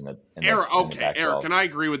numbers in the Eric, and I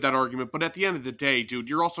agree with that argument. But at the end of the day, dude,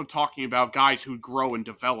 you're also talking about guys who grow and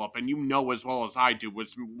develop, and you know as well as I do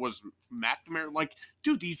was McNamara. Like,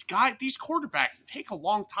 dude, these quarterbacks take a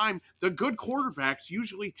long time. The good quarterbacks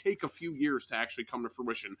usually take a few years to actually come to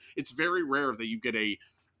fruition. It's very rare that you get a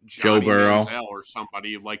Joe Burrow or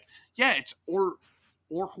somebody like or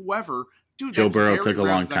whoever. Dude, Joe Burrow took a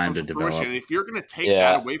long time to develop. And if you're going to take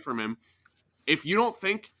that away from him, if you don't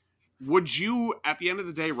think, would you, at the end of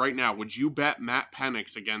the day right now, would you bet Matt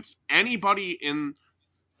Penix against anybody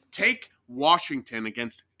take Washington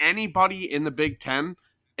against anybody in the Big Ten,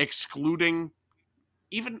 excluding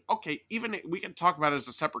even we can talk about it as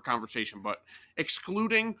a separate conversation, but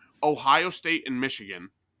excluding Ohio State and Michigan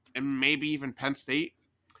and maybe even Penn State,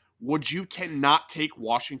 would you not take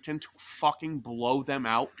Washington to fucking blow them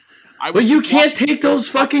out? But you can't take those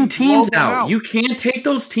fucking teams out. You can't take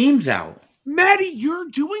those teams out. Maddie, you're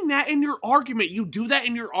doing that in your argument. You do that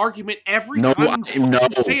in your argument every time you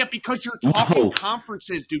say it because you're talking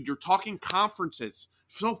conferences, dude. You're talking conferences.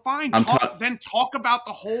 So fine, then talk about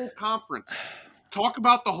the whole conference. Talk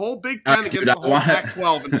about the whole Big Ten against the whole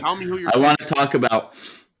Pac-12 and tell me who you're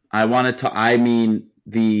I mean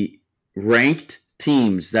the ranked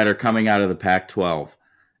teams that are coming out of the Pac-12.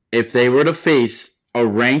 If they were to face a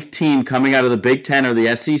ranked team coming out of the Big Ten or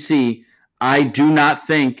the SEC, I do not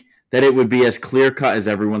think that it would be as clear-cut as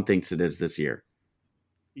everyone thinks it is this year.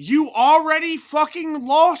 You already fucking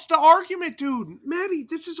lost the argument, dude. Maddie,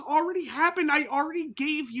 this has already happened. I already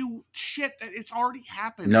gave you shit that it's already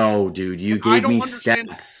happened. No, dude, you gave me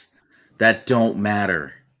stats that don't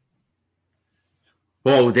matter.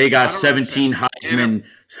 Oh, they got 17 Heisman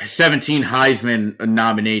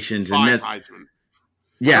nominations. 5 Heisman.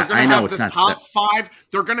 Yeah, I know it's not top 5.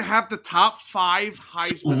 They're going to have the top 5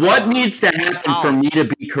 Heisman. What needs to happen for me to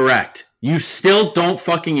be correct? You still don't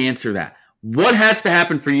fucking answer that. What has to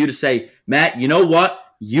happen for you to say, Matt, you know what?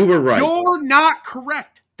 You were right. You're not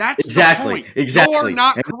correct. That's exactly. the point. Exactly. You're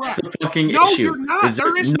not and correct. That's the fucking no, issue. You're not.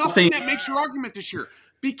 There is nothing that makes your argument this year.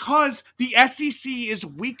 Because the SEC is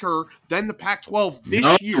weaker than the Pac-12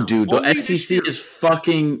 this year. No, dude. The SEC is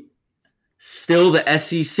fucking still the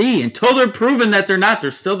SEC. Until they're proven that they're not,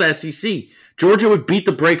 they're still the SEC. Georgia would beat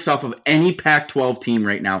the brakes off of any Pac-12 team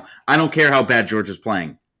right now. I don't care how bad Georgia's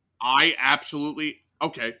playing. I absolutely...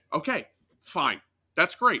 Okay. Fine.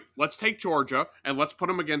 That's great. Let's take Georgia and let's put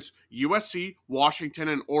them against USC, Washington,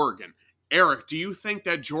 and Oregon. Eric, do you think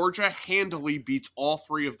that Georgia handily beats all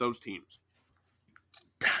three of those teams?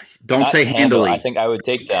 Don't say handily. I think I would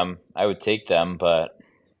take them. But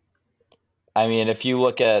I mean, if you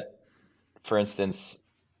look at, for instance,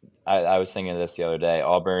 I was thinking of this the other day.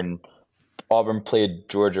 Auburn played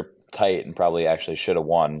Georgia tight and probably actually should have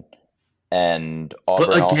won. And Auburn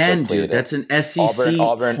but again, also played dude, that's an SEC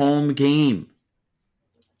home game.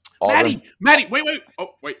 Maddie, wait.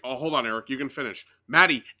 Oh, hold on, Eric. You can finish.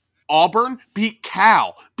 Maddie, Auburn beat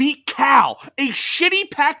Cal. A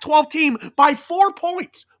shitty Pac-12 team by 4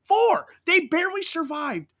 points. 4. They barely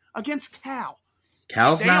survived against Cal.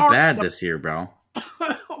 Cal's not bad this year, bro.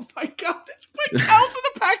 Oh my God. But Cal's in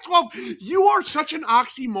the Pac-12. You are such an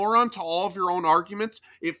oxymoron to all of your own arguments.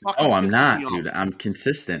 It fucking I'm pisses not, me dude. off. I'm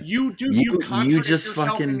consistent. You contradict just yourself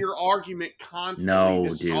fucking in your argument constantly. No,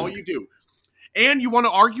 this dude. is all you do. And you want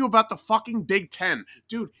to argue about the fucking Big Ten.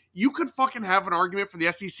 Dude, you could fucking have an argument for the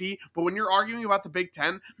SEC, but when you're arguing about the Big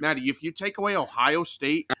Ten, Maddie, if you take away Ohio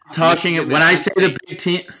State... When I say the Big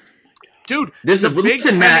Ten... Dude, the Big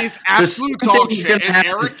Ten Matt, is absolute dog shit. And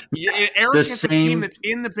Eric is a team same, that's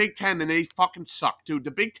in the Big Ten, and they fucking suck, dude.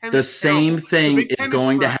 The Big Ten The is same terrible. thing is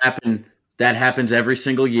going to happen. That happens every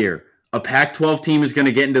single year. A Pac-12 team is going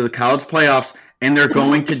to get into the college playoffs, and they're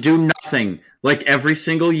going to do nothing like every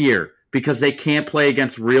single year because they can't play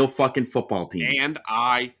against real fucking football teams. And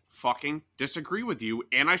I fucking disagree with you.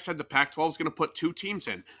 And I said the Pac-12 is going to put 2 teams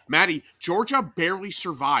in. Maddie, Georgia barely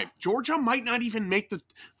survived. Georgia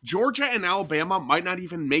and Alabama might not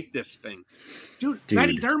even make this thing. Dude,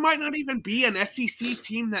 Maddie, there might not even be an SEC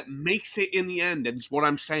team that makes it in the end, is what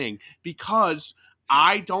I'm saying. Because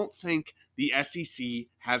I don't think the SEC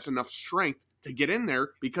has enough strength to get in there,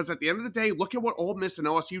 because at the end of the day, look at what Ole Miss and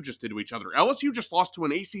LSU just did to each other. LSU just lost to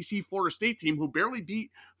an ACC Florida State team who barely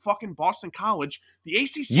beat fucking Boston College. The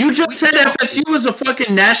ACC... You just said FSU was a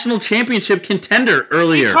fucking national championship contender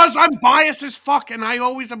earlier. Because I'm biased as fuck, and I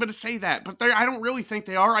always am going to say that. But I don't really think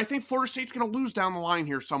they are. I think Florida State's going to lose down the line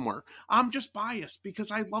here somewhere. I'm just biased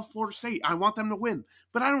because I love Florida State. I want them to win.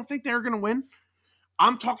 But I don't think they're going to win.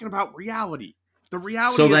 I'm talking about reality. The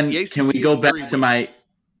reality is the ACC can we go back to my...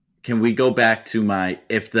 Can we go back to my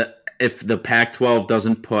if the Pac-12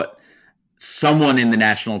 doesn't put someone in the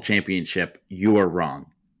national championship, you are wrong.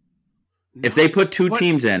 No, if they put two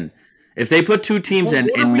teams in,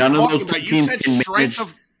 and none of those 2 teams can manage.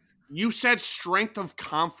 You said strength of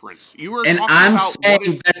conference. You were and talking I'm about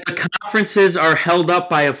saying that the conferences are held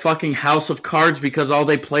up by a fucking house of cards because all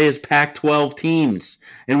they play is Pac-12 teams.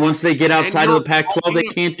 And once they get outside of the Pac-12, they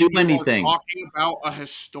can't do anything. You're talking about a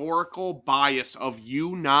historical bias of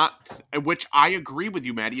you not, which I agree with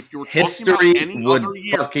you, Maddie. If you were talking about any other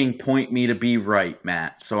year, fucking point me to be right,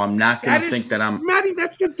 Matt. So I'm not going to think that I'm... Maddie,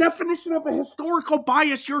 that's the definition of a historical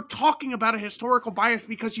bias. You're talking about a historical bias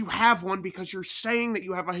because you have one, because you're saying that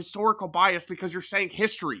you have a historical bias because you're saying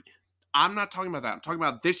history. I'm not talking about that. I'm talking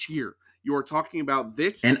about this year. You are talking about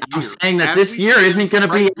this year. And I'm saying that this year isn't going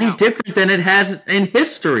to be any different than it has in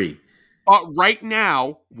history. Right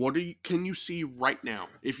now, can you see right now?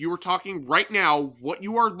 If you were talking right now, what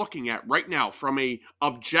you are looking at right now from a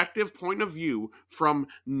objective point of view, from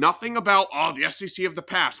nothing about, the SEC of the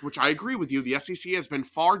past, which I agree with you. The SEC has been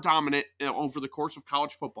far dominant over the course of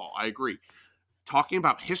college football. I agree. Talking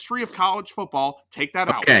about history of college football, take that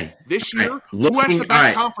out. This year, who has the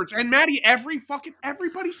best conference? And Maddie,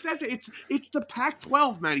 everybody says it. It's the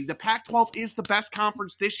Pac-12, Maddie. The Pac-12 is the best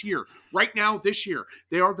conference this year. Right now, this year,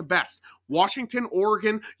 they are the best. Washington,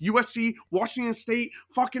 Oregon, USC, Washington State,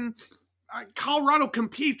 fucking Colorado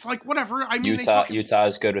competes like whatever. I mean, Utah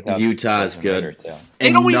is good without. Utah is good.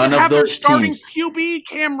 They don't even have their starting QB,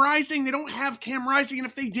 Cam Rising. They don't have Cam Rising, and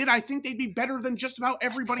if they did, I think they'd be better than just about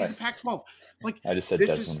everybody in the Pac-12. Like, I just said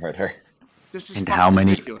Desmond Ritter. This is and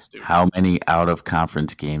ridiculous, dude. How many out of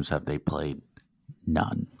conference games have they played?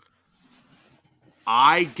 None.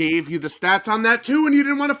 I gave you the stats on that too, and you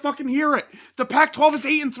didn't want to fucking hear it. The Pac-12 is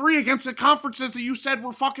 8-3 against the conferences that you said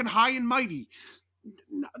were fucking high and mighty.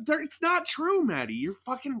 It's not true, Maddie. You're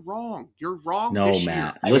fucking wrong. You're wrong. No, this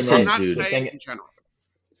Matt. Year. Listen, I'm not dude. saying in general.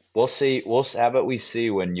 We'll see. How about we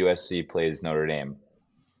see when USC plays Notre Dame?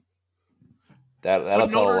 That'll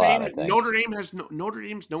tell a lot. I think Notre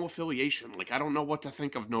Dame's no affiliation. Like, I don't know what to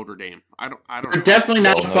think of Notre Dame. I don't. They're definitely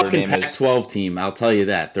not a fucking Pac-12 team. I'll tell you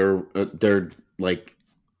that. They're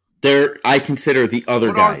I consider the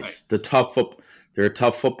other guys the tough. They're a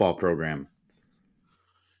tough football program.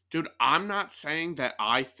 Dude, I'm not saying that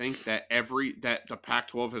I think that the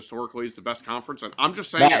Pac-12 historically is the best conference, and I'm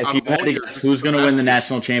just saying Matt, if out you of had all to years, guess this is who's the going to win best the year.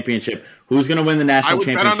 national championship, who's going to win the I national would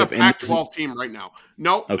bet on the championship? Pac-12 team right now.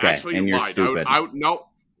 No, Okay, actually, and you you're lied. stupid.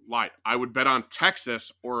 Lied. I would bet on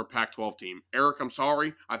Texas or a Pac-12 team. Eric, I'm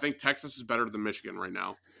sorry. I think Texas is better than Michigan right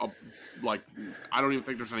now. I don't even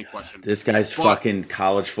think there's any question. This guy's fucking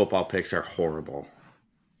college football picks are horrible.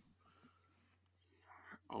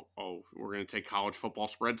 We're going to take college football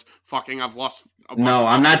spreads? Fucking, I've lost a bunch No, of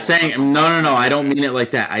I'm not football bets saying on no. college I don't football mean it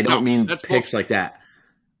like that. I don't mean that's picks bullshit. like that.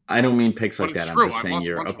 I don't mean picks But like it's that. I'm true. just I've saying lost a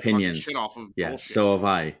your bunch of fucking opinions. shit off of Yeah, bullshit. so have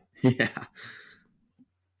I. Yeah.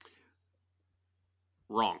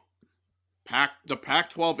 Wrong. The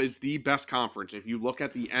Pac-12 is the best conference. If you look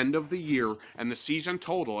at the end of the year and the season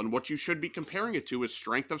total, and what you should be comparing it to is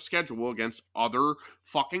strength of schedule against other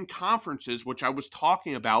fucking conferences, which I was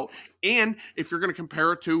talking about. And if you're going to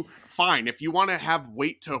compare it to, fine. If you want to have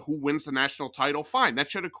weight to who wins the national title, fine.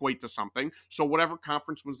 That should equate to something. So whatever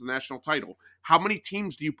conference wins the national title. How many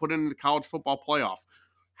teams do you put in the college football playoff?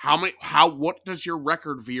 What does your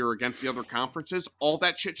record veer against the other conferences? All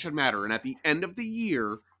that shit should matter. And at the end of the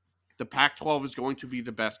year, the Pac-12 is going to be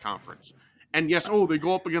the best conference. And yes, they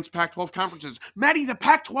go up against Pac-12 conferences. Maddie, the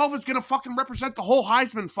Pac-12 is going to fucking represent the whole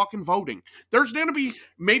Heisman fucking voting. There's going to be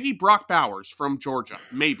maybe Brock Bowers from Georgia.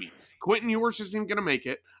 Maybe. Quentin Ewers isn't going to make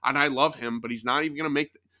it, and I love him, but he's not even going to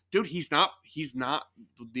make it. Dude, he's not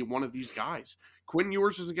the one of these guys. Quentin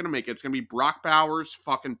Ewers isn't going to make it. It's going to be Brock Bowers,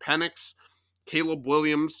 fucking Penix, Caleb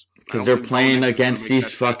Williams. Because they're playing against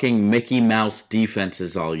these fucking Mickey Mouse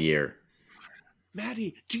defenses all year.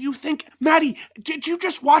 Maddie, did you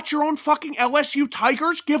just watch your own fucking LSU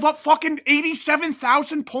Tigers give up fucking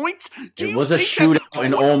 87,000 points? It was a shootout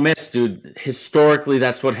in Ole Miss, dude. Historically,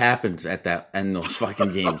 that's what happens at those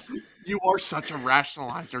fucking games. You are such a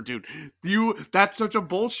rationalizer, dude. That's such a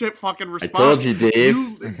bullshit fucking response. I told you, Dave.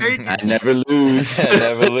 I never lose. I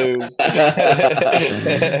never lose.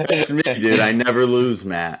 That's me, dude. I never lose,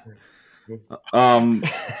 Matt. Such a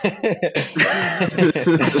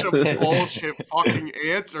bullshit fucking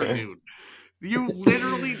answer, dude.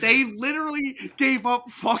 They literally gave up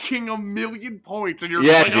fucking 1,000,000 points, and you're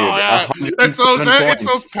like, dude, oh yeah, it's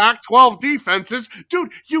those Pac-12 defenses,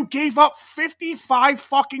 dude. You gave up 55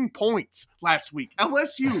 fucking points last week.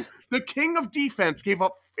 LSU, the king of defense, gave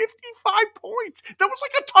up 55 points. That was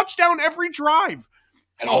like a touchdown every drive.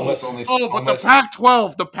 And but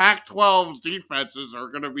the Pac-12's defenses are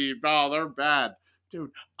going to be, they're bad.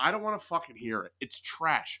 Dude, I don't want to fucking hear it. It's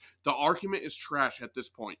trash. The argument is trash at this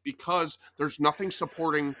point because there's nothing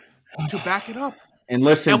supporting to back it up. And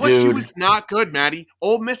listen, LSU dude, is not good, Maddie.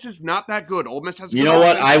 Ole Miss is not that good. Ole Miss has. You know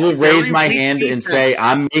what? I will raise my hand and say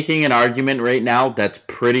I'm making an argument right now that's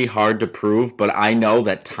pretty hard to prove, but I know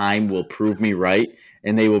that time will prove me right,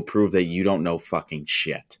 and they will prove that you don't know fucking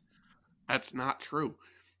shit. That's not true.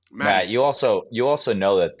 Matt, you also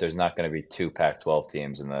know that there's not going to be 2 Pac-12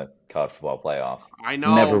 teams in the college football playoff. I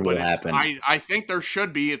know, Never but will happen. I think there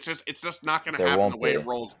should be. It's just not going to happen the way it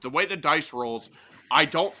rolls. The way the dice rolls, I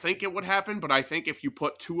don't think it would happen, but I think if you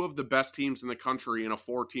put 2 of the best teams in the country in a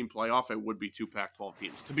 4-team playoff, it would be 2 Pac-12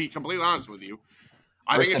 teams. To be completely honest with you,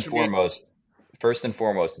 first and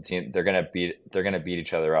foremost, the team they're going to beat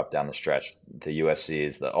each other up down the stretch. The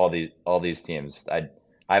USC's, all these teams.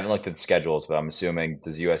 I haven't looked at the schedules, but I'm assuming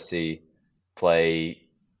does USC play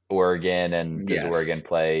Oregon and does Oregon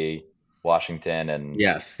play Washington? And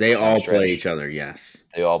yes, they all play each other. Yes,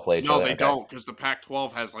 they all play each other. No, they don't, because the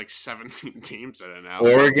Pac-12 has like 17 teams in it now.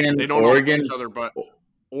 They don't all play each other, but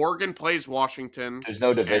Oregon plays Washington. There's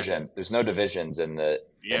no division. There's no divisions in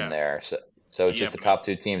there. So it's just the top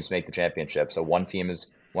 2 teams make the championship. So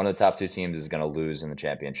one of the top 2 teams is going to lose in the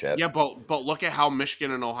championship. Yeah, but look at how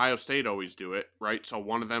Michigan and Ohio State always do it, right? So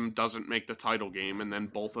one of them doesn't make the title game, and then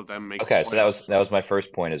both of them make. Okay, so that was my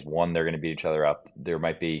first point. Is one, they're going to beat each other up. There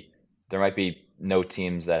might be no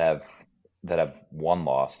teams that have 1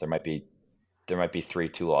 loss. There might be 3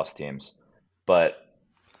 2-loss teams. But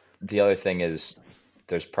the other thing is,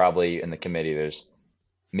 there's probably in the committee there's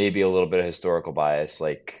maybe a little bit of historical bias,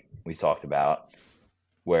 like we talked about,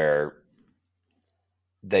 where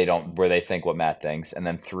they think what Matt thinks. And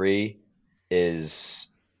then 3 is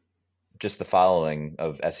just the following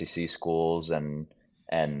of SEC schools and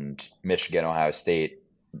Michigan, Ohio State.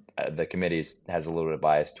 The committee has a little bit of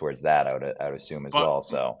bias towards that, I would assume as well.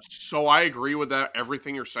 So I agree with that,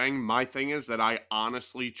 everything you're saying. My thing is that I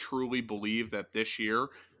honestly, truly believe that this year,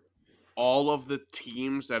 all of the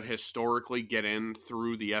teams that historically get in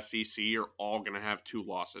through the SEC are all going to have 2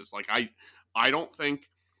 losses. Like I don't think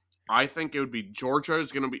I think it would be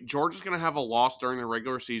Georgia's going to have a loss during the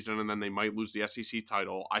regular season, and then they might lose the SEC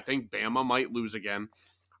title. I think Bama might lose again.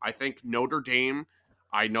 I think Notre Dame,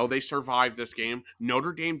 I know they survived this game.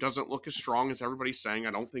 Notre Dame doesn't look as strong as everybody's saying.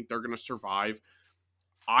 I don't think they're going to survive.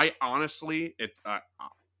 I honestly,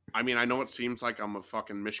 I mean, I know it seems like I'm a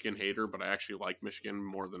fucking Michigan hater, but I actually like Michigan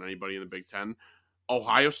more than anybody in the Big Ten.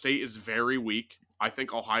 Ohio State is very weak. I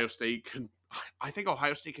think Ohio State could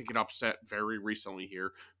get upset very recently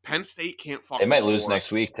here. Penn State can't fucking. They might lose score.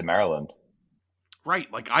 next week to Maryland. Right.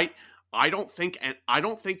 Like I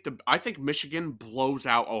think Michigan blows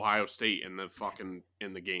out Ohio State in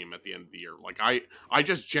the game at the end of the year. Like I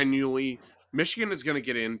just genuinely Michigan is going to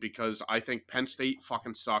get in because I think Penn State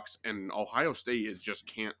fucking sucks and Ohio State is just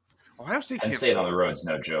can't. Ohio State Penn can't State score. on the road is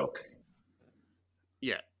no joke.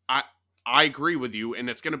 Yeah. I agree with you, and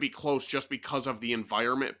it's going to be close just because of the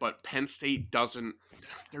environment, but Penn State doesn't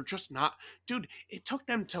 – they're just not – dude, it took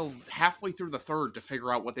them till halfway through the third to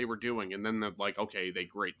figure out what they were doing, and then they're like, okay, they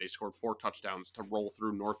scored 4 touchdowns to roll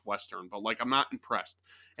through Northwestern, but, like, I'm not impressed.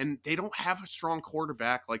 And they don't have a strong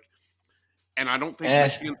quarterback, like – and I don't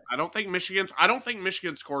think Michigan's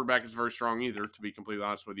quarterback is very strong either, to be completely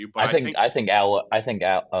honest with you. But I think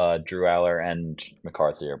Drew Aller and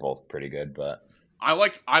McCarthy are both pretty good, but – I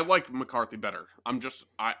like McCarthy better.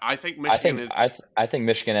 I think Michigan is. I think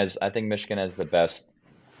Michigan has the best,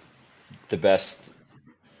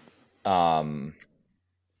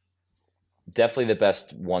 definitely the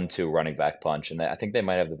best 1-2 running back punch, and I think they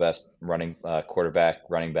might have the best quarterback,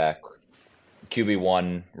 running back,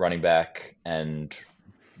 QB1, running back, and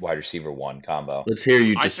wide receiver 1 combo. Let's hear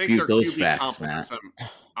you dispute those facts, Matt.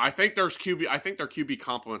 I think their QB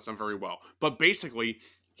complements them very well, but basically.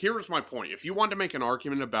 Here's my point. If you want to make an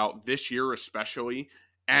argument about this year especially,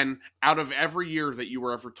 and out of every year that you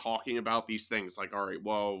were ever talking about these things, like, all right,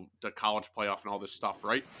 well, the college playoff and all this stuff,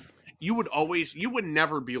 right? You would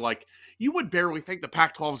never be like, you would barely think the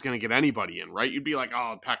Pac-12 is going to get anybody in, right? You'd be like,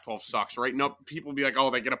 oh, the Pac-12 sucks, right? No, people would be like, oh,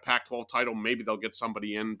 they get a Pac-12 title, maybe they'll get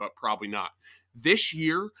somebody in, but probably not. This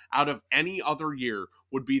year, out of any other year,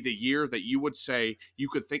 would be the year that you would say you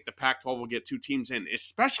could think the Pac-12 will get 2 teams in,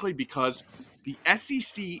 especially because the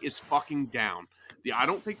SEC is fucking down. I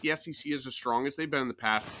don't think the SEC is as strong as they've been in the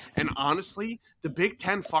past. And honestly, the Big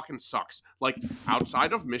Ten fucking sucks. Like,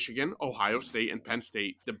 outside of Michigan, Ohio State, and Penn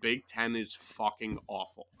State, the Big Ten is fucking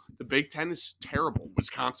awful. The Big Ten is terrible.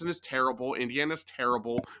 Wisconsin is terrible. Indiana's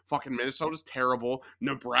terrible. Fucking Minnesota's terrible.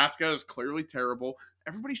 Nebraska is clearly terrible.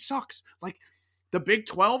 Everybody sucks. Like, the Big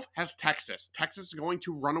 12 has Texas. Texas is going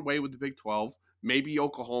to run away with the Big 12. Maybe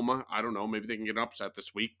Oklahoma. I don't know. Maybe they can get upset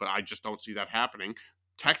this week, but I just don't see that happening.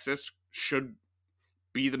 Texas should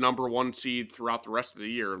be the number 1 seed throughout the rest of the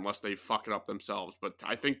year unless they fuck it up themselves. But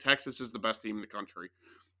I think Texas is the best team in the country.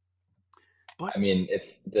 But I mean,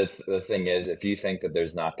 if the thing is, if you think that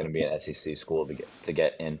there's not going to be an SEC school to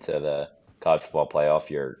get into the college football playoff,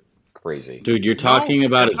 you're crazy. Dude, you're talking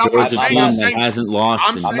about a Georgia team that hasn't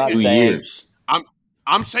lost in 2 years.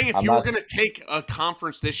 I'm saying if you were going to take a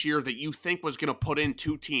conference this year that you think was going to put in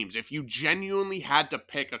 2 teams, if you genuinely had to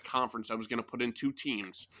pick a conference that was going to put in 2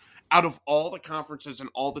 teams, out of all the conferences and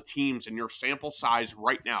all the teams in your sample size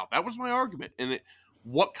right now, that was my argument. And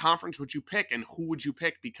what conference would you pick and who would you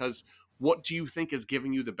pick? Because what do you think is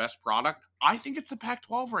giving you the best product? I think it's the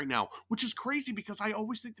Pac-12 right now, which is crazy because I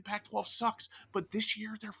always think the Pac-12 sucks. But this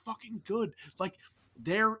year, they're fucking good. Like,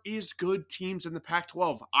 there is good teams in the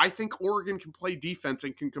Pac-12. I think Oregon can play defense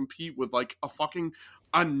and can compete with, like, a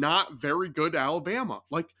not very good Alabama.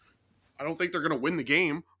 Like, I don't think they're going to win the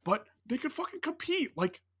game, but they could fucking compete.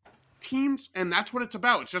 Like, teams, and that's what it's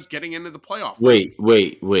about. It's just getting into the playoff. Wait.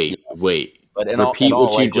 But repeat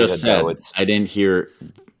what you just said. I didn't hear.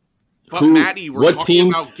 But Maddie, what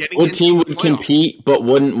team would compete but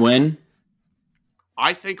wouldn't win?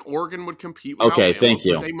 I think Oregon would compete with Okay, Alabama, thank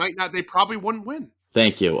you. They might not. They probably wouldn't win.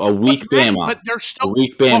 Thank you. A weak Bama. But they're still a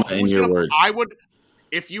weak Bama in your words. I would,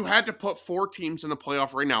 if you had to put 4 teams in the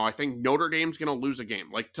playoff right now, I think Notre Dame's going to lose a game.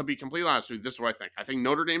 Like, to be completely honest with you, this is what I think. I think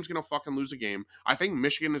Notre Dame's going to fucking lose a game. I think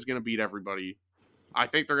Michigan is going to beat everybody. I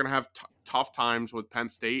think they're going to have tough times with Penn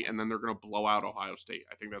State, and then they're going to blow out Ohio State.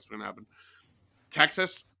 I think that's going to happen.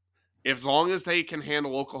 Texas, as long as they can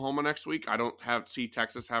handle Oklahoma next week, I don't see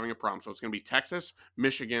Texas having a problem. So it's going to be Texas,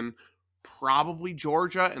 Michigan, probably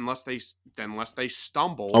Georgia, unless they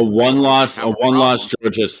stumble. A one loss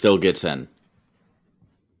Georgia still gets in.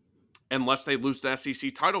 Unless they lose the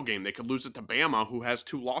SEC title game, they could lose it to Bama, who has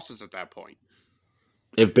 2 losses at that point.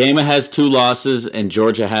 If Bama has 2 losses and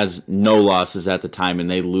Georgia has no losses at the time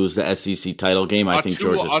and they lose the SEC title game, I think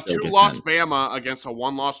Georgia still gets two-loss in. Bama against a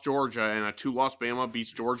 1-loss Georgia and a 2-loss Bama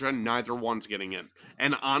beats Georgia, neither one's getting in.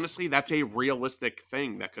 And honestly, that's a realistic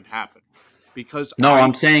thing that could happen. Because No,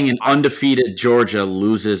 I'm saying an undefeated Georgia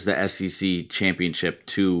loses the SEC championship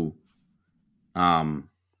to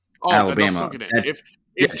Alabama.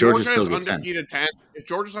 If Georgia Georgia still is gets in. undefeated if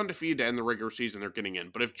Georgia's undefeated to end the regular season, they're getting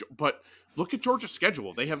in. But look at Georgia's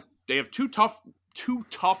schedule. They have two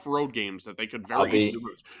tough road games that they could very easily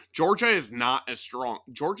lose. Georgia is not as strong.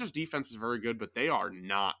 Georgia's defense is very good, but they are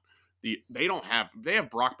not they have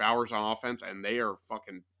Brock Bowers on offense and they are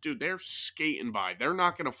fucking they're skating by. They're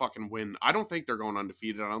not gonna fucking win. I don't think they're going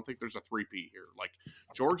undefeated. I don't think there's a 3-peat here. Like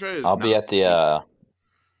Georgia is Be at the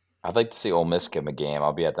I'd like to see Ole Miss give them a game.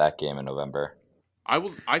 I'll be at that game in November.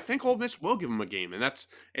 I think Ole Miss will give them a game, and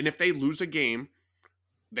if they lose a game,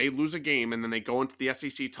 and then they go into the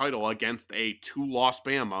SEC title against a 2-loss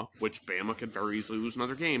Bama, which Bama could very easily lose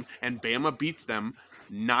another game, and Bama beats them.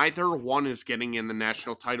 Neither one is getting in the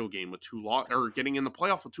national title game with 2 losses, or getting in the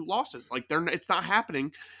playoff with 2 losses. Like it's not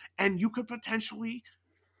happening, and you could potentially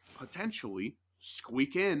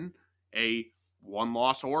squeak in a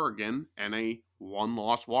 1-loss Oregon and a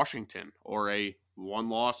 1-loss Washington, or a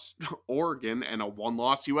 1-loss Oregon and a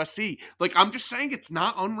 1-loss USC. Like I'm just saying, it's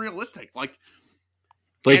not unrealistic. Like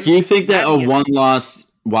you think that a 1-loss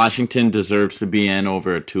Washington deserves to be in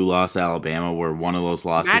over a 2-loss Alabama, where one of those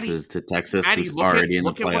losses is to Texas, who's already in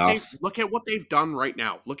the playoffs? Look at what they've done right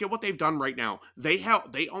now.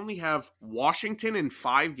 They only have Washington in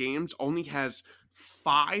 5 games. Only has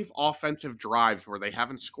 5 offensive drives where they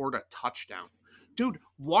haven't scored a touchdown. Dude,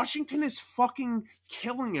 Washington is fucking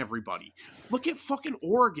killing everybody. Look at fucking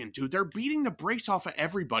Oregon, dude. They're beating the brakes off of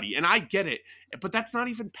everybody, and I get it, but that's not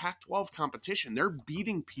even Pac-12 competition. They're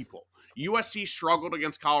beating people. USC struggled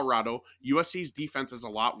against Colorado. USC's defense is a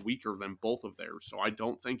lot weaker than both of theirs, so I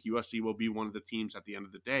don't think USC will be one of the teams at the end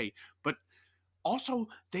of the day. But also,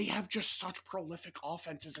 they have just such prolific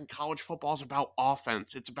offenses, and college football is about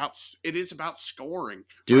offense. It is about scoring.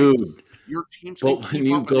 Dude, right? Your team's but when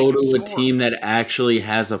you go to a team that actually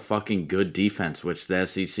has a fucking good defense, which the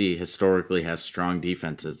SEC historically has strong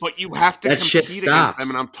defenses, but you have to compete against them.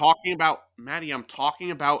 And I'm talking about, Maddie,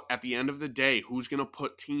 at the end of the day, who's going to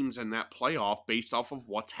put teams in that playoff based off of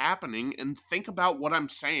what's happening, and think about what I'm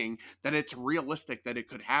saying, that it's realistic that it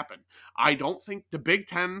could happen. I don't think the Big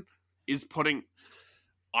Ten is putting.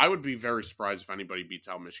 I would be very surprised if anybody beats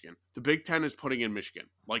out Michigan. The Big Ten is putting in Michigan.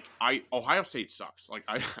 Like Ohio State sucks. Like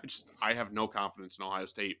I have no confidence in Ohio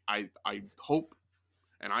State. I hope,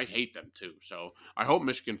 and I hate them too. So I hope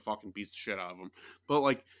Michigan fucking beats the shit out of them. But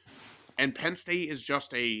like, and Penn State is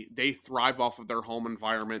just they thrive off of their home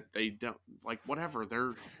environment. They don't like whatever.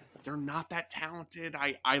 They're not that talented.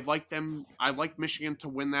 I like them. I like Michigan to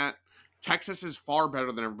win that. Texas is far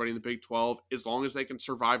better than everybody in the Big 12 as long as they can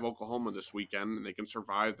survive Oklahoma this weekend and they can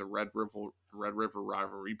survive the Red River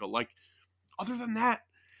rivalry. But like, other than that,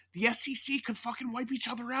 the SEC could fucking wipe each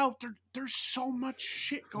other out. There's so much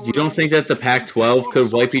shit going on. You don't think that the Pac-12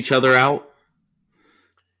 could wipe each other out?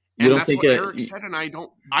 You don't think what Eric said, and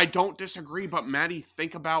I don't disagree. But Maddie,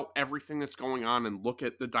 think about everything that's going on and look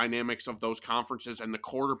at the dynamics of those conferences and the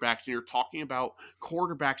quarterbacks. And you're talking about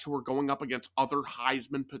quarterbacks who are going up against other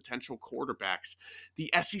Heisman potential quarterbacks.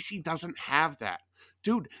 The SEC doesn't have that.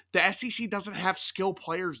 Dude, the SEC doesn't have skill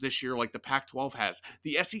players this year like the Pac-12 has.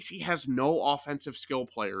 The SEC has no offensive skill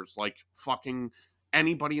players like fucking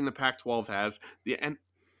anybody in the Pac-12 has. And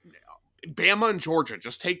Bama and Georgia,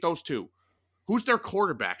 just take those two. Who's their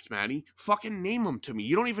quarterbacks, Maddie? Fucking name them to me.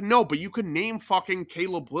 You don't even know, but you can name fucking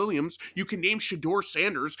Caleb Williams. You can name Shedeur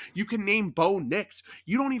Sanders. You can name Bo Nix.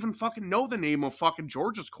 You don't even fucking know the name of fucking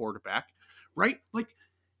Georgia's quarterback, right? Like,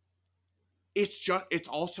 it's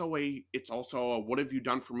also a what have you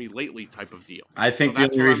done for me lately type of deal. I think the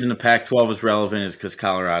only reason the Pac-12 is relevant is because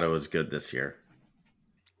Colorado is good this year.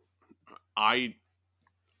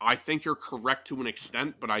 I think you're correct to an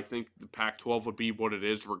extent, but I think the Pac-12 would be what it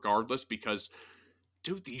is regardless because,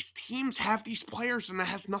 dude, these teams have these players and that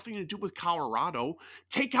has nothing to do with Colorado.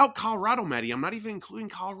 Take out Colorado, Maddie. I'm not even including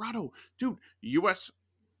Colorado. Dude,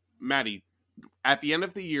 Maddie, at the end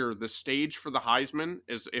of the year, the stage for the Heisman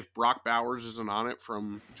is if Brock Bowers isn't on it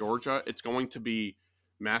from Georgia, it's going to be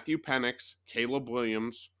Matthew Penix, Caleb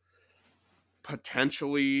Williams,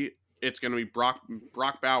 potentially... It's going to be Brock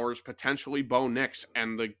Bowers, potentially Bo Nix,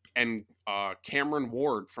 and Cameron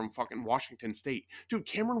Ward from fucking Washington State. Dude,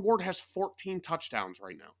 Cameron Ward has 14 touchdowns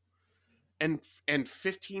right now, and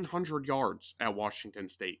 1,500 yards at Washington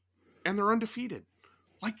State, and they're undefeated.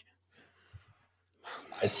 Like,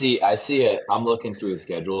 I see it. I'm looking through the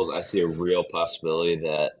schedules. I see a real possibility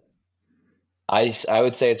that I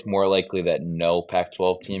would say it's more likely that no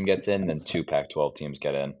Pac-12 team gets in than two Pac-12 teams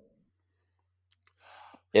get in.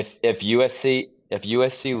 If USC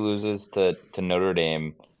loses to Notre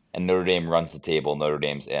Dame and Notre Dame runs the table, Notre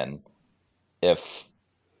Dame's in. If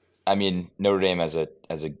I mean Notre Dame has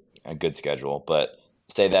a good schedule, but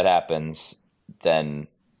say that happens, then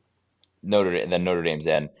Notre Dame's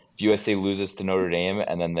in. If USC loses to Notre Dame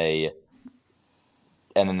and then they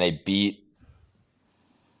beat,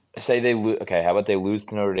 say they lose. Okay, how about they lose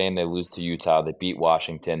to Notre Dame, they lose to Utah, they beat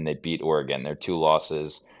Washington, they beat Oregon. They're two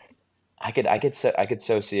losses. I could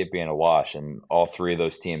so see it being a wash, and all three of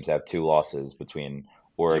those teams have two losses between Yeah,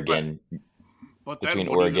 Oregon, but then between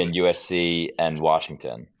what are you Oregon, gonna? USC, and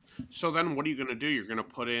Washington. So then what are you gonna do? You're gonna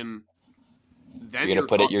put in. Then You're gonna you're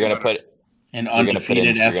put it. talking about a. An You're gonna put in.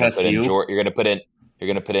 undefeated You're gonna put in. FSU. You're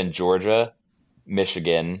gonna put in Georgia,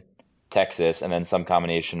 Michigan, Texas, and then some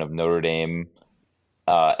combination of Notre Dame,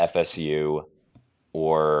 FSU,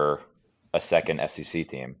 or a second SEC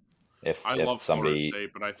team. I If love Florida somebody, State,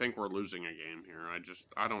 but I think we're losing a game here.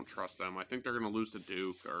 I don't trust them. I think they're gonna lose to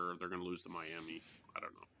Duke or they're gonna lose to Miami. I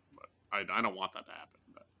don't know, but I don't want that to happen.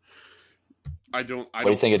 But I what do you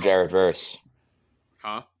don't think of trust Jared them. Verse?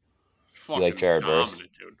 Huh? You like Fucking Jared Verse?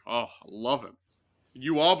 dominant, dude. Oh, I love him.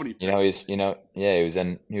 You Albany You know picked him. yeah, he was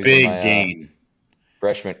in Big my Dane.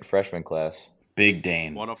 freshman class. Big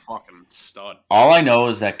Dane. What a fucking stud. All I know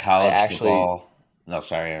is that college actually football. No,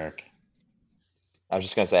 sorry, Eric. I was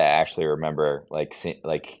just gonna say I actually remember like him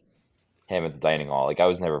at the dining hall. Like I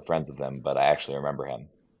was never friends with him, but I actually remember him.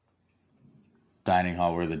 Dining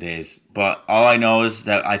hall were the days. But all I know is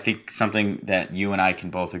that I think something that you and I can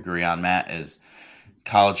both agree on, Matt, is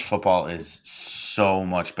college football is so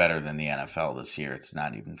much better than the NFL this year. It's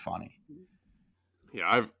not even funny.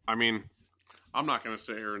 Yeah, I mean, I'm not gonna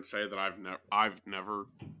sit here and say that I've never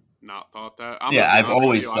not thought that. I'm Yeah, gonna be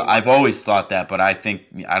honest with you. I've always thought that, but I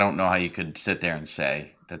don't know how you could sit there and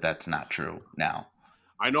say that that's not true now.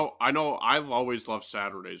 I know. I've always loved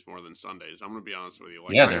Saturdays more than Sundays. I'm gonna be honest with you.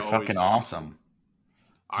 Like Yeah, I they're always fucking loved awesome.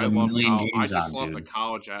 I There's a love million I games just on, love the dude.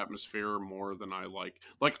 college atmosphere more than I like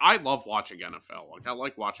I love watching NFL. Like I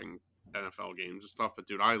like watching NFL games and stuff, but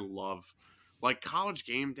dude, I love like college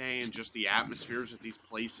game day and just the atmospheres at these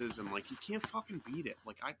places and like you can't fucking beat it.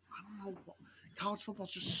 Like I don't know, college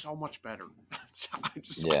football's just so much better. I Yeah, think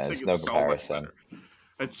there's no it's so much comparison. better.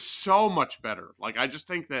 It's so much better. Like I just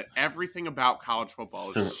think that everything about college football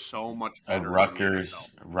So, is so much At better than the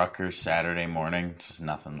NFL. Rutgers Saturday morning, just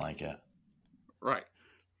nothing like it. Right.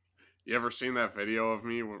 You ever seen that video of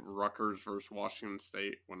me with Rutgers versus Washington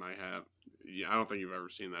State when I had? Yeah, I don't think you've ever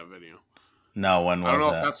seen that video. No, when I don't was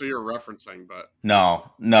know if that? that's what you're referencing, but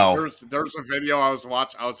No. there's a video I was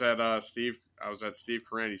watching. I was at Steve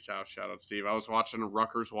Carandi's house. Shout out Steve. I was watching a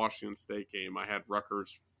Rutgers Washington State game. I had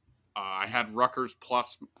Rutgers. I had Rutgers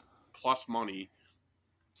plus money,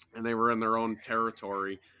 and they were in their own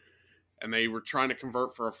territory, and they were trying to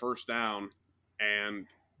convert for a first down, and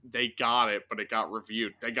they got it, but it got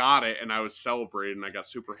reviewed. They got it, and I was celebrating. I got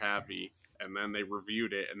super happy, and then they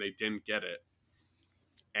reviewed it, and they didn't get it,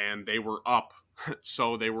 and they were up,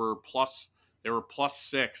 so they were plus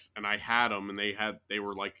 6, and I had them, and they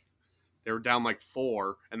were down like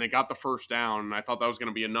 4, and they got the first down, and I thought that was going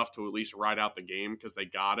to be enough to at least ride out the game because they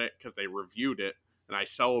got it, because they reviewed it, and I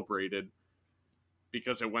celebrated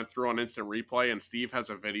because it went through on instant replay, and Steve has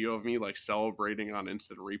a video of me like celebrating on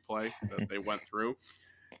instant replay that they went through.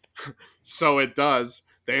 So it does.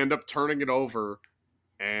 They end up turning it over,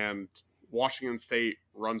 and Washington State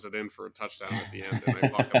runs it in for a touchdown at the end, and they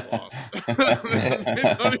fucking lost.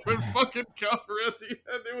 They don't even fucking cover at the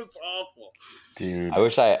end. It was awful. Dude. I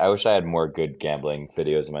wish I had more good gambling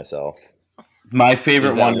videos of myself. My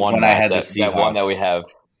favorite There's that one is when I had the Seahawks. that one that we have.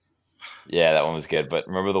 Yeah, that one was good. But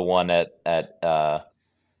remember the one at the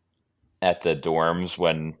dorms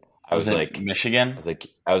when I was it like Michigan?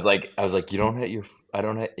 I was like you don't hit your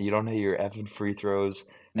effing free throws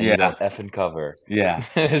and Yeah. you don't effing cover. Yeah.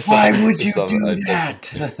 So- Why would you so- do so-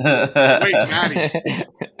 that?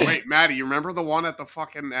 Wait, Maddie, you remember the one at the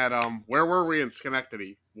fucking where were we in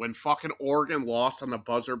Schenectady when fucking Oregon lost on the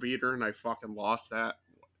buzzer beater and I fucking lost that?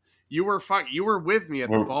 You were with me at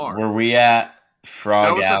the bar. Were we at Frog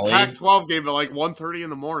That was Alley? the Pac-12 game at like 1:30 in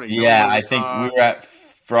the morning. Yeah, I think we were at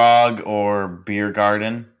Frog or Beer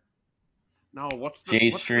Garden. No, what's J the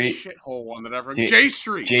Street? shithole one that ever? J- J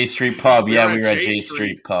Street. J Street Pub. We Yeah, were we were at at J J Street.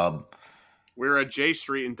 Street Pub. We were at J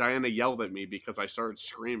Street and Diana yelled at me because I started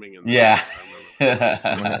screaming. Yeah.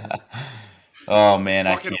 Oh man,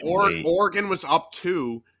 Fucking I can't wait. Oregon was up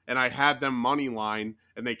 2, and I had them money line,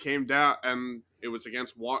 and they came down, and It was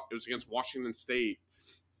against Washington State.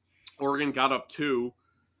 Oregon got up 2,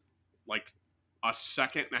 like a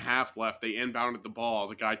second and a half left. They inbounded the ball.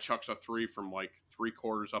 The guy chucks a 3 from like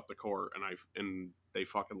 3/4 up the court, and they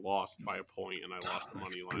fucking lost by a point, and I lost the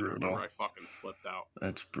money line. I remember I fucking flipped out.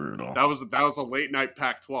 That's brutal. That was a late night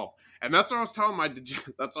Pac-12, and that's what I was telling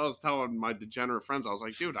my degenerate friends. I was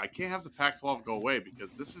like, dude, I can't have the Pac-12 go away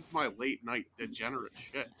because this is my late night degenerate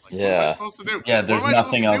shit. Like, what am I supposed to do? Yeah, there's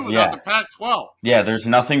nothing else. Yeah, the Pac-12. Yeah, there's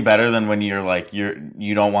nothing better than when you're like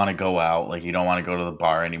you don't want to go out, like you don't want to go to the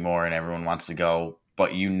bar anymore, and everyone wants to go.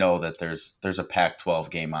 But you know that there's a Pac-12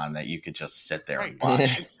 game on that you could just sit there and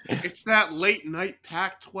watch. It's that late night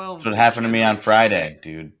Pac-12. That's what happened to me on Friday,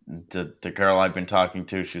 dude. The girl I've been talking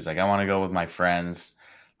to, she was like, I want to go with my friends.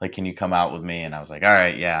 Like, can you come out with me? And I was like, all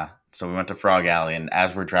right, yeah. So we went to Frog Alley, and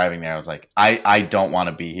as we're driving there, I was like, I don't want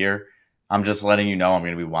to be here. I'm just letting you know I'm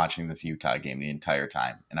going to be watching this Utah game the entire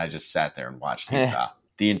time. And I just sat there and watched Utah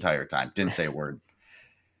the entire time. Didn't say a word.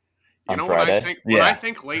 You know Friday? what I think? When I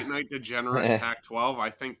think late night degenerate Pac-12, I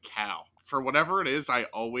think Cal. For whatever it is, I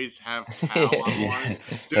always have Cal online.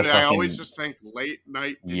 Dude, I always just think late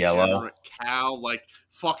night degenerate Cal, like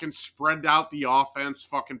fucking spread out the offense,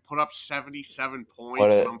 fucking put up 77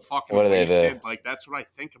 points when I'm fucking wasted. Like that's what I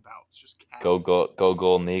think about. It's just Cal. Go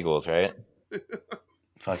Golden Eagles, right?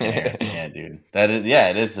 Fucking yeah, dude.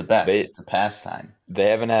 It is the best. It's a pastime. They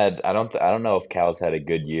haven't had. I don't know if Cal's had a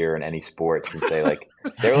good year in any sport since they were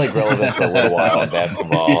like relevant for a little while in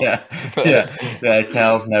basketball. Yeah.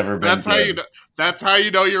 Cal's never been. That's how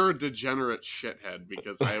you know you're a degenerate shithead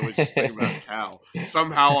because I always just think about Cal.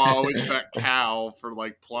 Somehow I always bet Cal for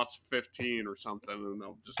like plus 15 or something, and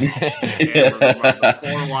they'll just the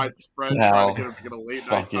 4-wide spread trying to get a late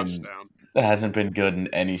night touchdown. That hasn't been good in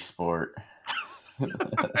any sport.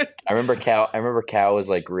 I remember Cal was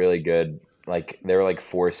like really good. Like they were like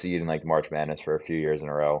 4 seed in like March Madness for a few years in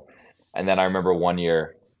a row. And then I remember one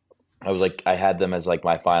year I had them as like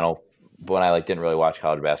my final when I like didn't really watch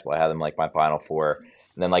college basketball. I had them like my final 4.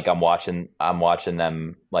 And then like I'm watching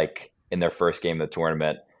them like in their first game of the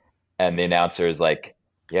tournament, and the announcer is like,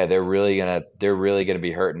 yeah, they're really gonna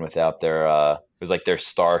be hurting without their it was like their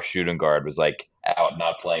star shooting guard was like out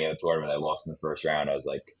not playing in the tournament. They lost in the first round. I was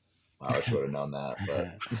like, I wish I would have known that,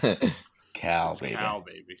 but Cal, baby.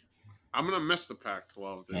 I'm gonna miss the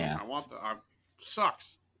Pac-12. Dude. Yeah. I want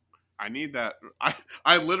sucks. I need that.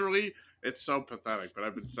 I literally. It's so pathetic, but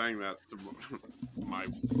I've been saying that to my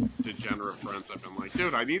degenerate friends. I've been like,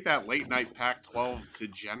 dude, I need that late night Pac-12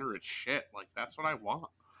 degenerate shit. Like that's what I want.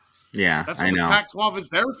 Yeah, that's what I know. The Pac-12 is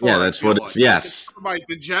there for. Yeah, that's what it's. Yes, it's for my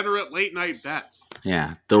degenerate late night bets.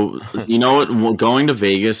 Yeah, you know what? Going to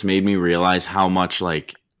Vegas made me realize how much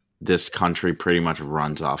like this country pretty much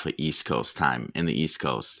runs off of East Coast time in the East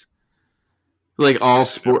Coast. Like all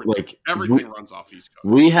sport, like everything runs off East Coast.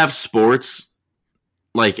 We have sports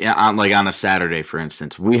like on a Saturday, for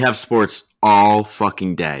instance. We have sports all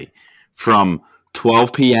fucking day from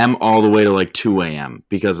 12 p.m. all the way to like 2 a.m.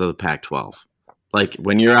 because of the Pac-12. Like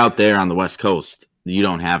when you're out there on the West Coast, you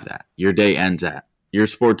don't have that. Your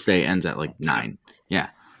sports day ends at like 9. Yeah.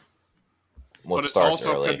 But it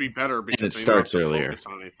also early. Could be better because it starts earlier. Focus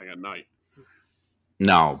on anything at night.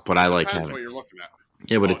 No, but I like having. Depends what you're looking at.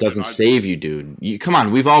 Yeah, but it doesn't save you, dude. Come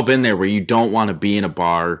on, we've all been there where you don't want to be in a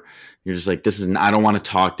bar. You're just like, I don't want to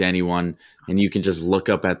talk to anyone, and you can just look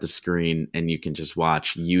up at the screen and you can just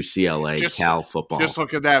watch UCLA Cal football. Just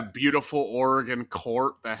look at that beautiful Oregon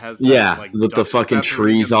court that has with the fucking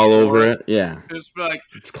trees all over it. Yeah,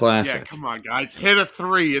 it's classic. Yeah, come on, guys, hit a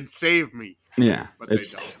 3 and save me. Yeah, but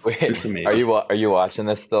it's amazing. Are you watching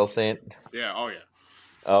this still, Saint? Yeah. Oh yeah.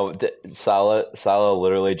 Oh, Salah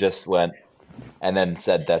literally just went and then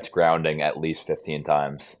said that's grounding at least 15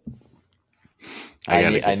 times.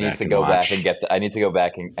 I need to go back and get that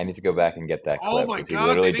clip. Oh my god! He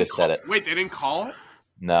literally just said it. Wait, they didn't call it?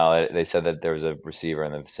 No, they said that there was a receiver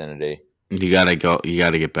in the vicinity. You gotta go. You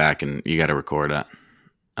gotta get back and you gotta record it.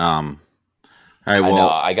 All right. Well, I know,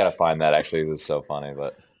 I gotta find that. Actually, this is so funny,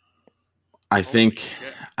 but I think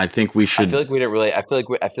we should. I feel like we didn't really. I feel like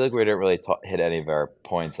we didn't really hit any of our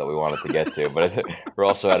points that we wanted to get to. But we're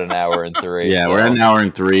also at an hour and 3. Yeah, so. We're at an hour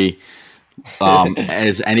and 3.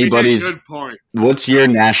 As anybody's, good point. What's your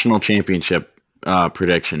national championship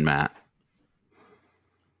prediction, Matt?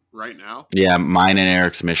 Right now? Yeah, mine and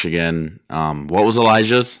Eric's Michigan. What was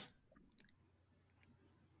Elijah's?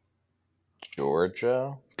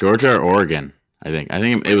 Georgia or Oregon? I think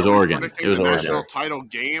it was Oregon. It was the Oregon. National title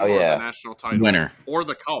game or the national title winner or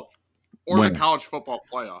the college football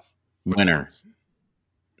playoff. Winner.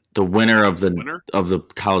 The winner of the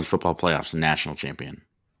college football playoffs, the national champion.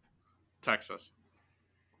 Texas.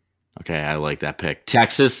 Okay, I like that pick.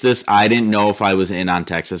 Texas, I didn't know if I was in on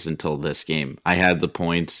Texas until this game. I had the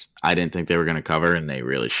points. I didn't think they were going to cover, and they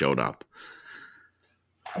really showed up.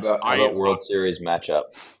 How about World Series matchup?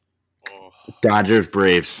 Dodgers,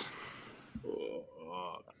 Braves.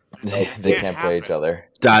 They can't play each other.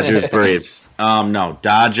 Dodgers, Braves. No,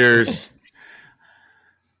 Dodgers.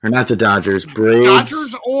 Or not the Dodgers. Braves.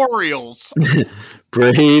 Dodgers, Orioles.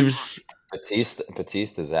 Braves.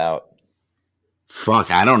 Batista's out.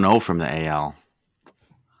 Fuck, I don't know from the AL.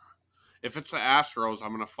 If it's the Astros,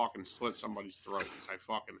 I'm gonna fucking slit somebody's throat because I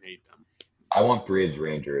fucking hate them. I want Braves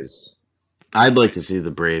Rangers. I'd like to see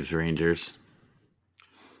the Braves Rangers.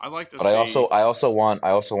 I like to. But I also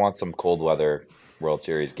want some cold weather World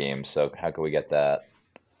Series games. So how can we get that?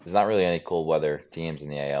 There's not really any cold weather teams in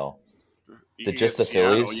the AL. Is it just the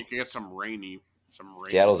Phillies? You can get some rainy.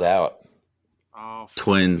 Seattle's out. Oh,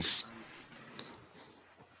 Twins.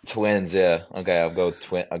 Twins, yeah. Okay, I'll go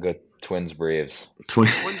Twins Braves.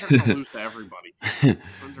 Twins are gonna lose to everybody.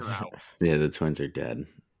 Twins are out. Yeah, the Twins are dead.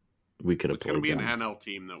 We could have played them. It's gonna be an NL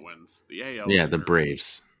team that wins. The AL. Yeah, the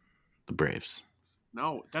Braves. The Braves.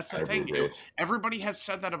 No, that's the thing. Everybody has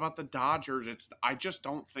said that about the Dodgers. I just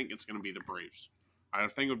don't think it's gonna be the Braves. I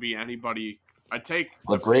don't think it would be anybody. I take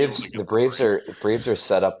the Braves. The Braves are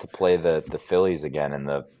set up to play the Phillies again in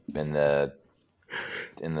the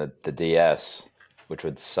DS, which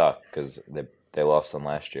would suck because they lost them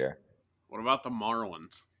last year. What about the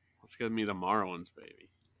Marlins? Let's give me the Marlins, baby.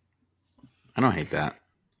 I don't hate that.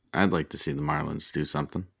 I'd like to see the Marlins do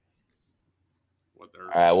something.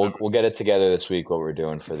 All right, we'll get it together this week. What we're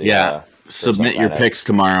doing for the submit your picks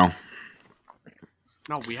tomorrow.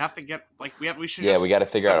 No, we have to get we should. Yeah, we got to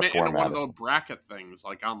figure out a format. One of those bracket things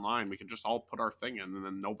like online. We can just all put our thing in, and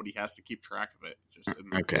then nobody has to keep track of it.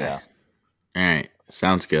 Okay. Yeah. All right.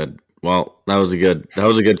 Sounds good. Well, that was a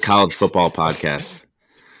good college football podcast.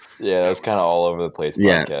 Yeah, that's kind of all over the place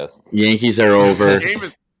podcast. Yankees are over.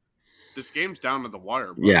 This game's down to the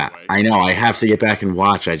wire. By the way. I know. I have to get back and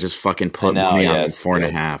watch. I just fucking put money on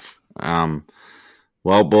 4.5.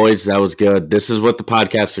 Well, boys, that was good. This is what the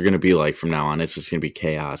podcasts are going to be like from now on. It's just going to be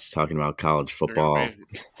chaos, talking about college football,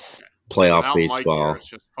 playoff baseball. It's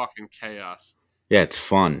just fucking chaos. Yeah, it's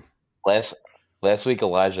fun. Last week,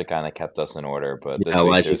 Elijah kind of kept us in order, but this week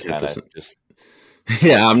Elijah was kind of just.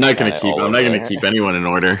 Yeah, I'm not going to keep anyone in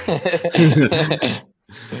order.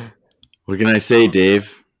 What can I say,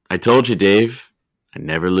 Dave? I told you, Dave. I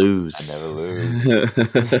never lose. All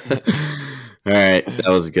right, that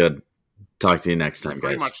was good. Talk to you next time, guys.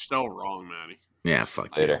 Pretty much still wrong, Maddie. Yeah,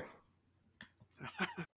 fuck later. You.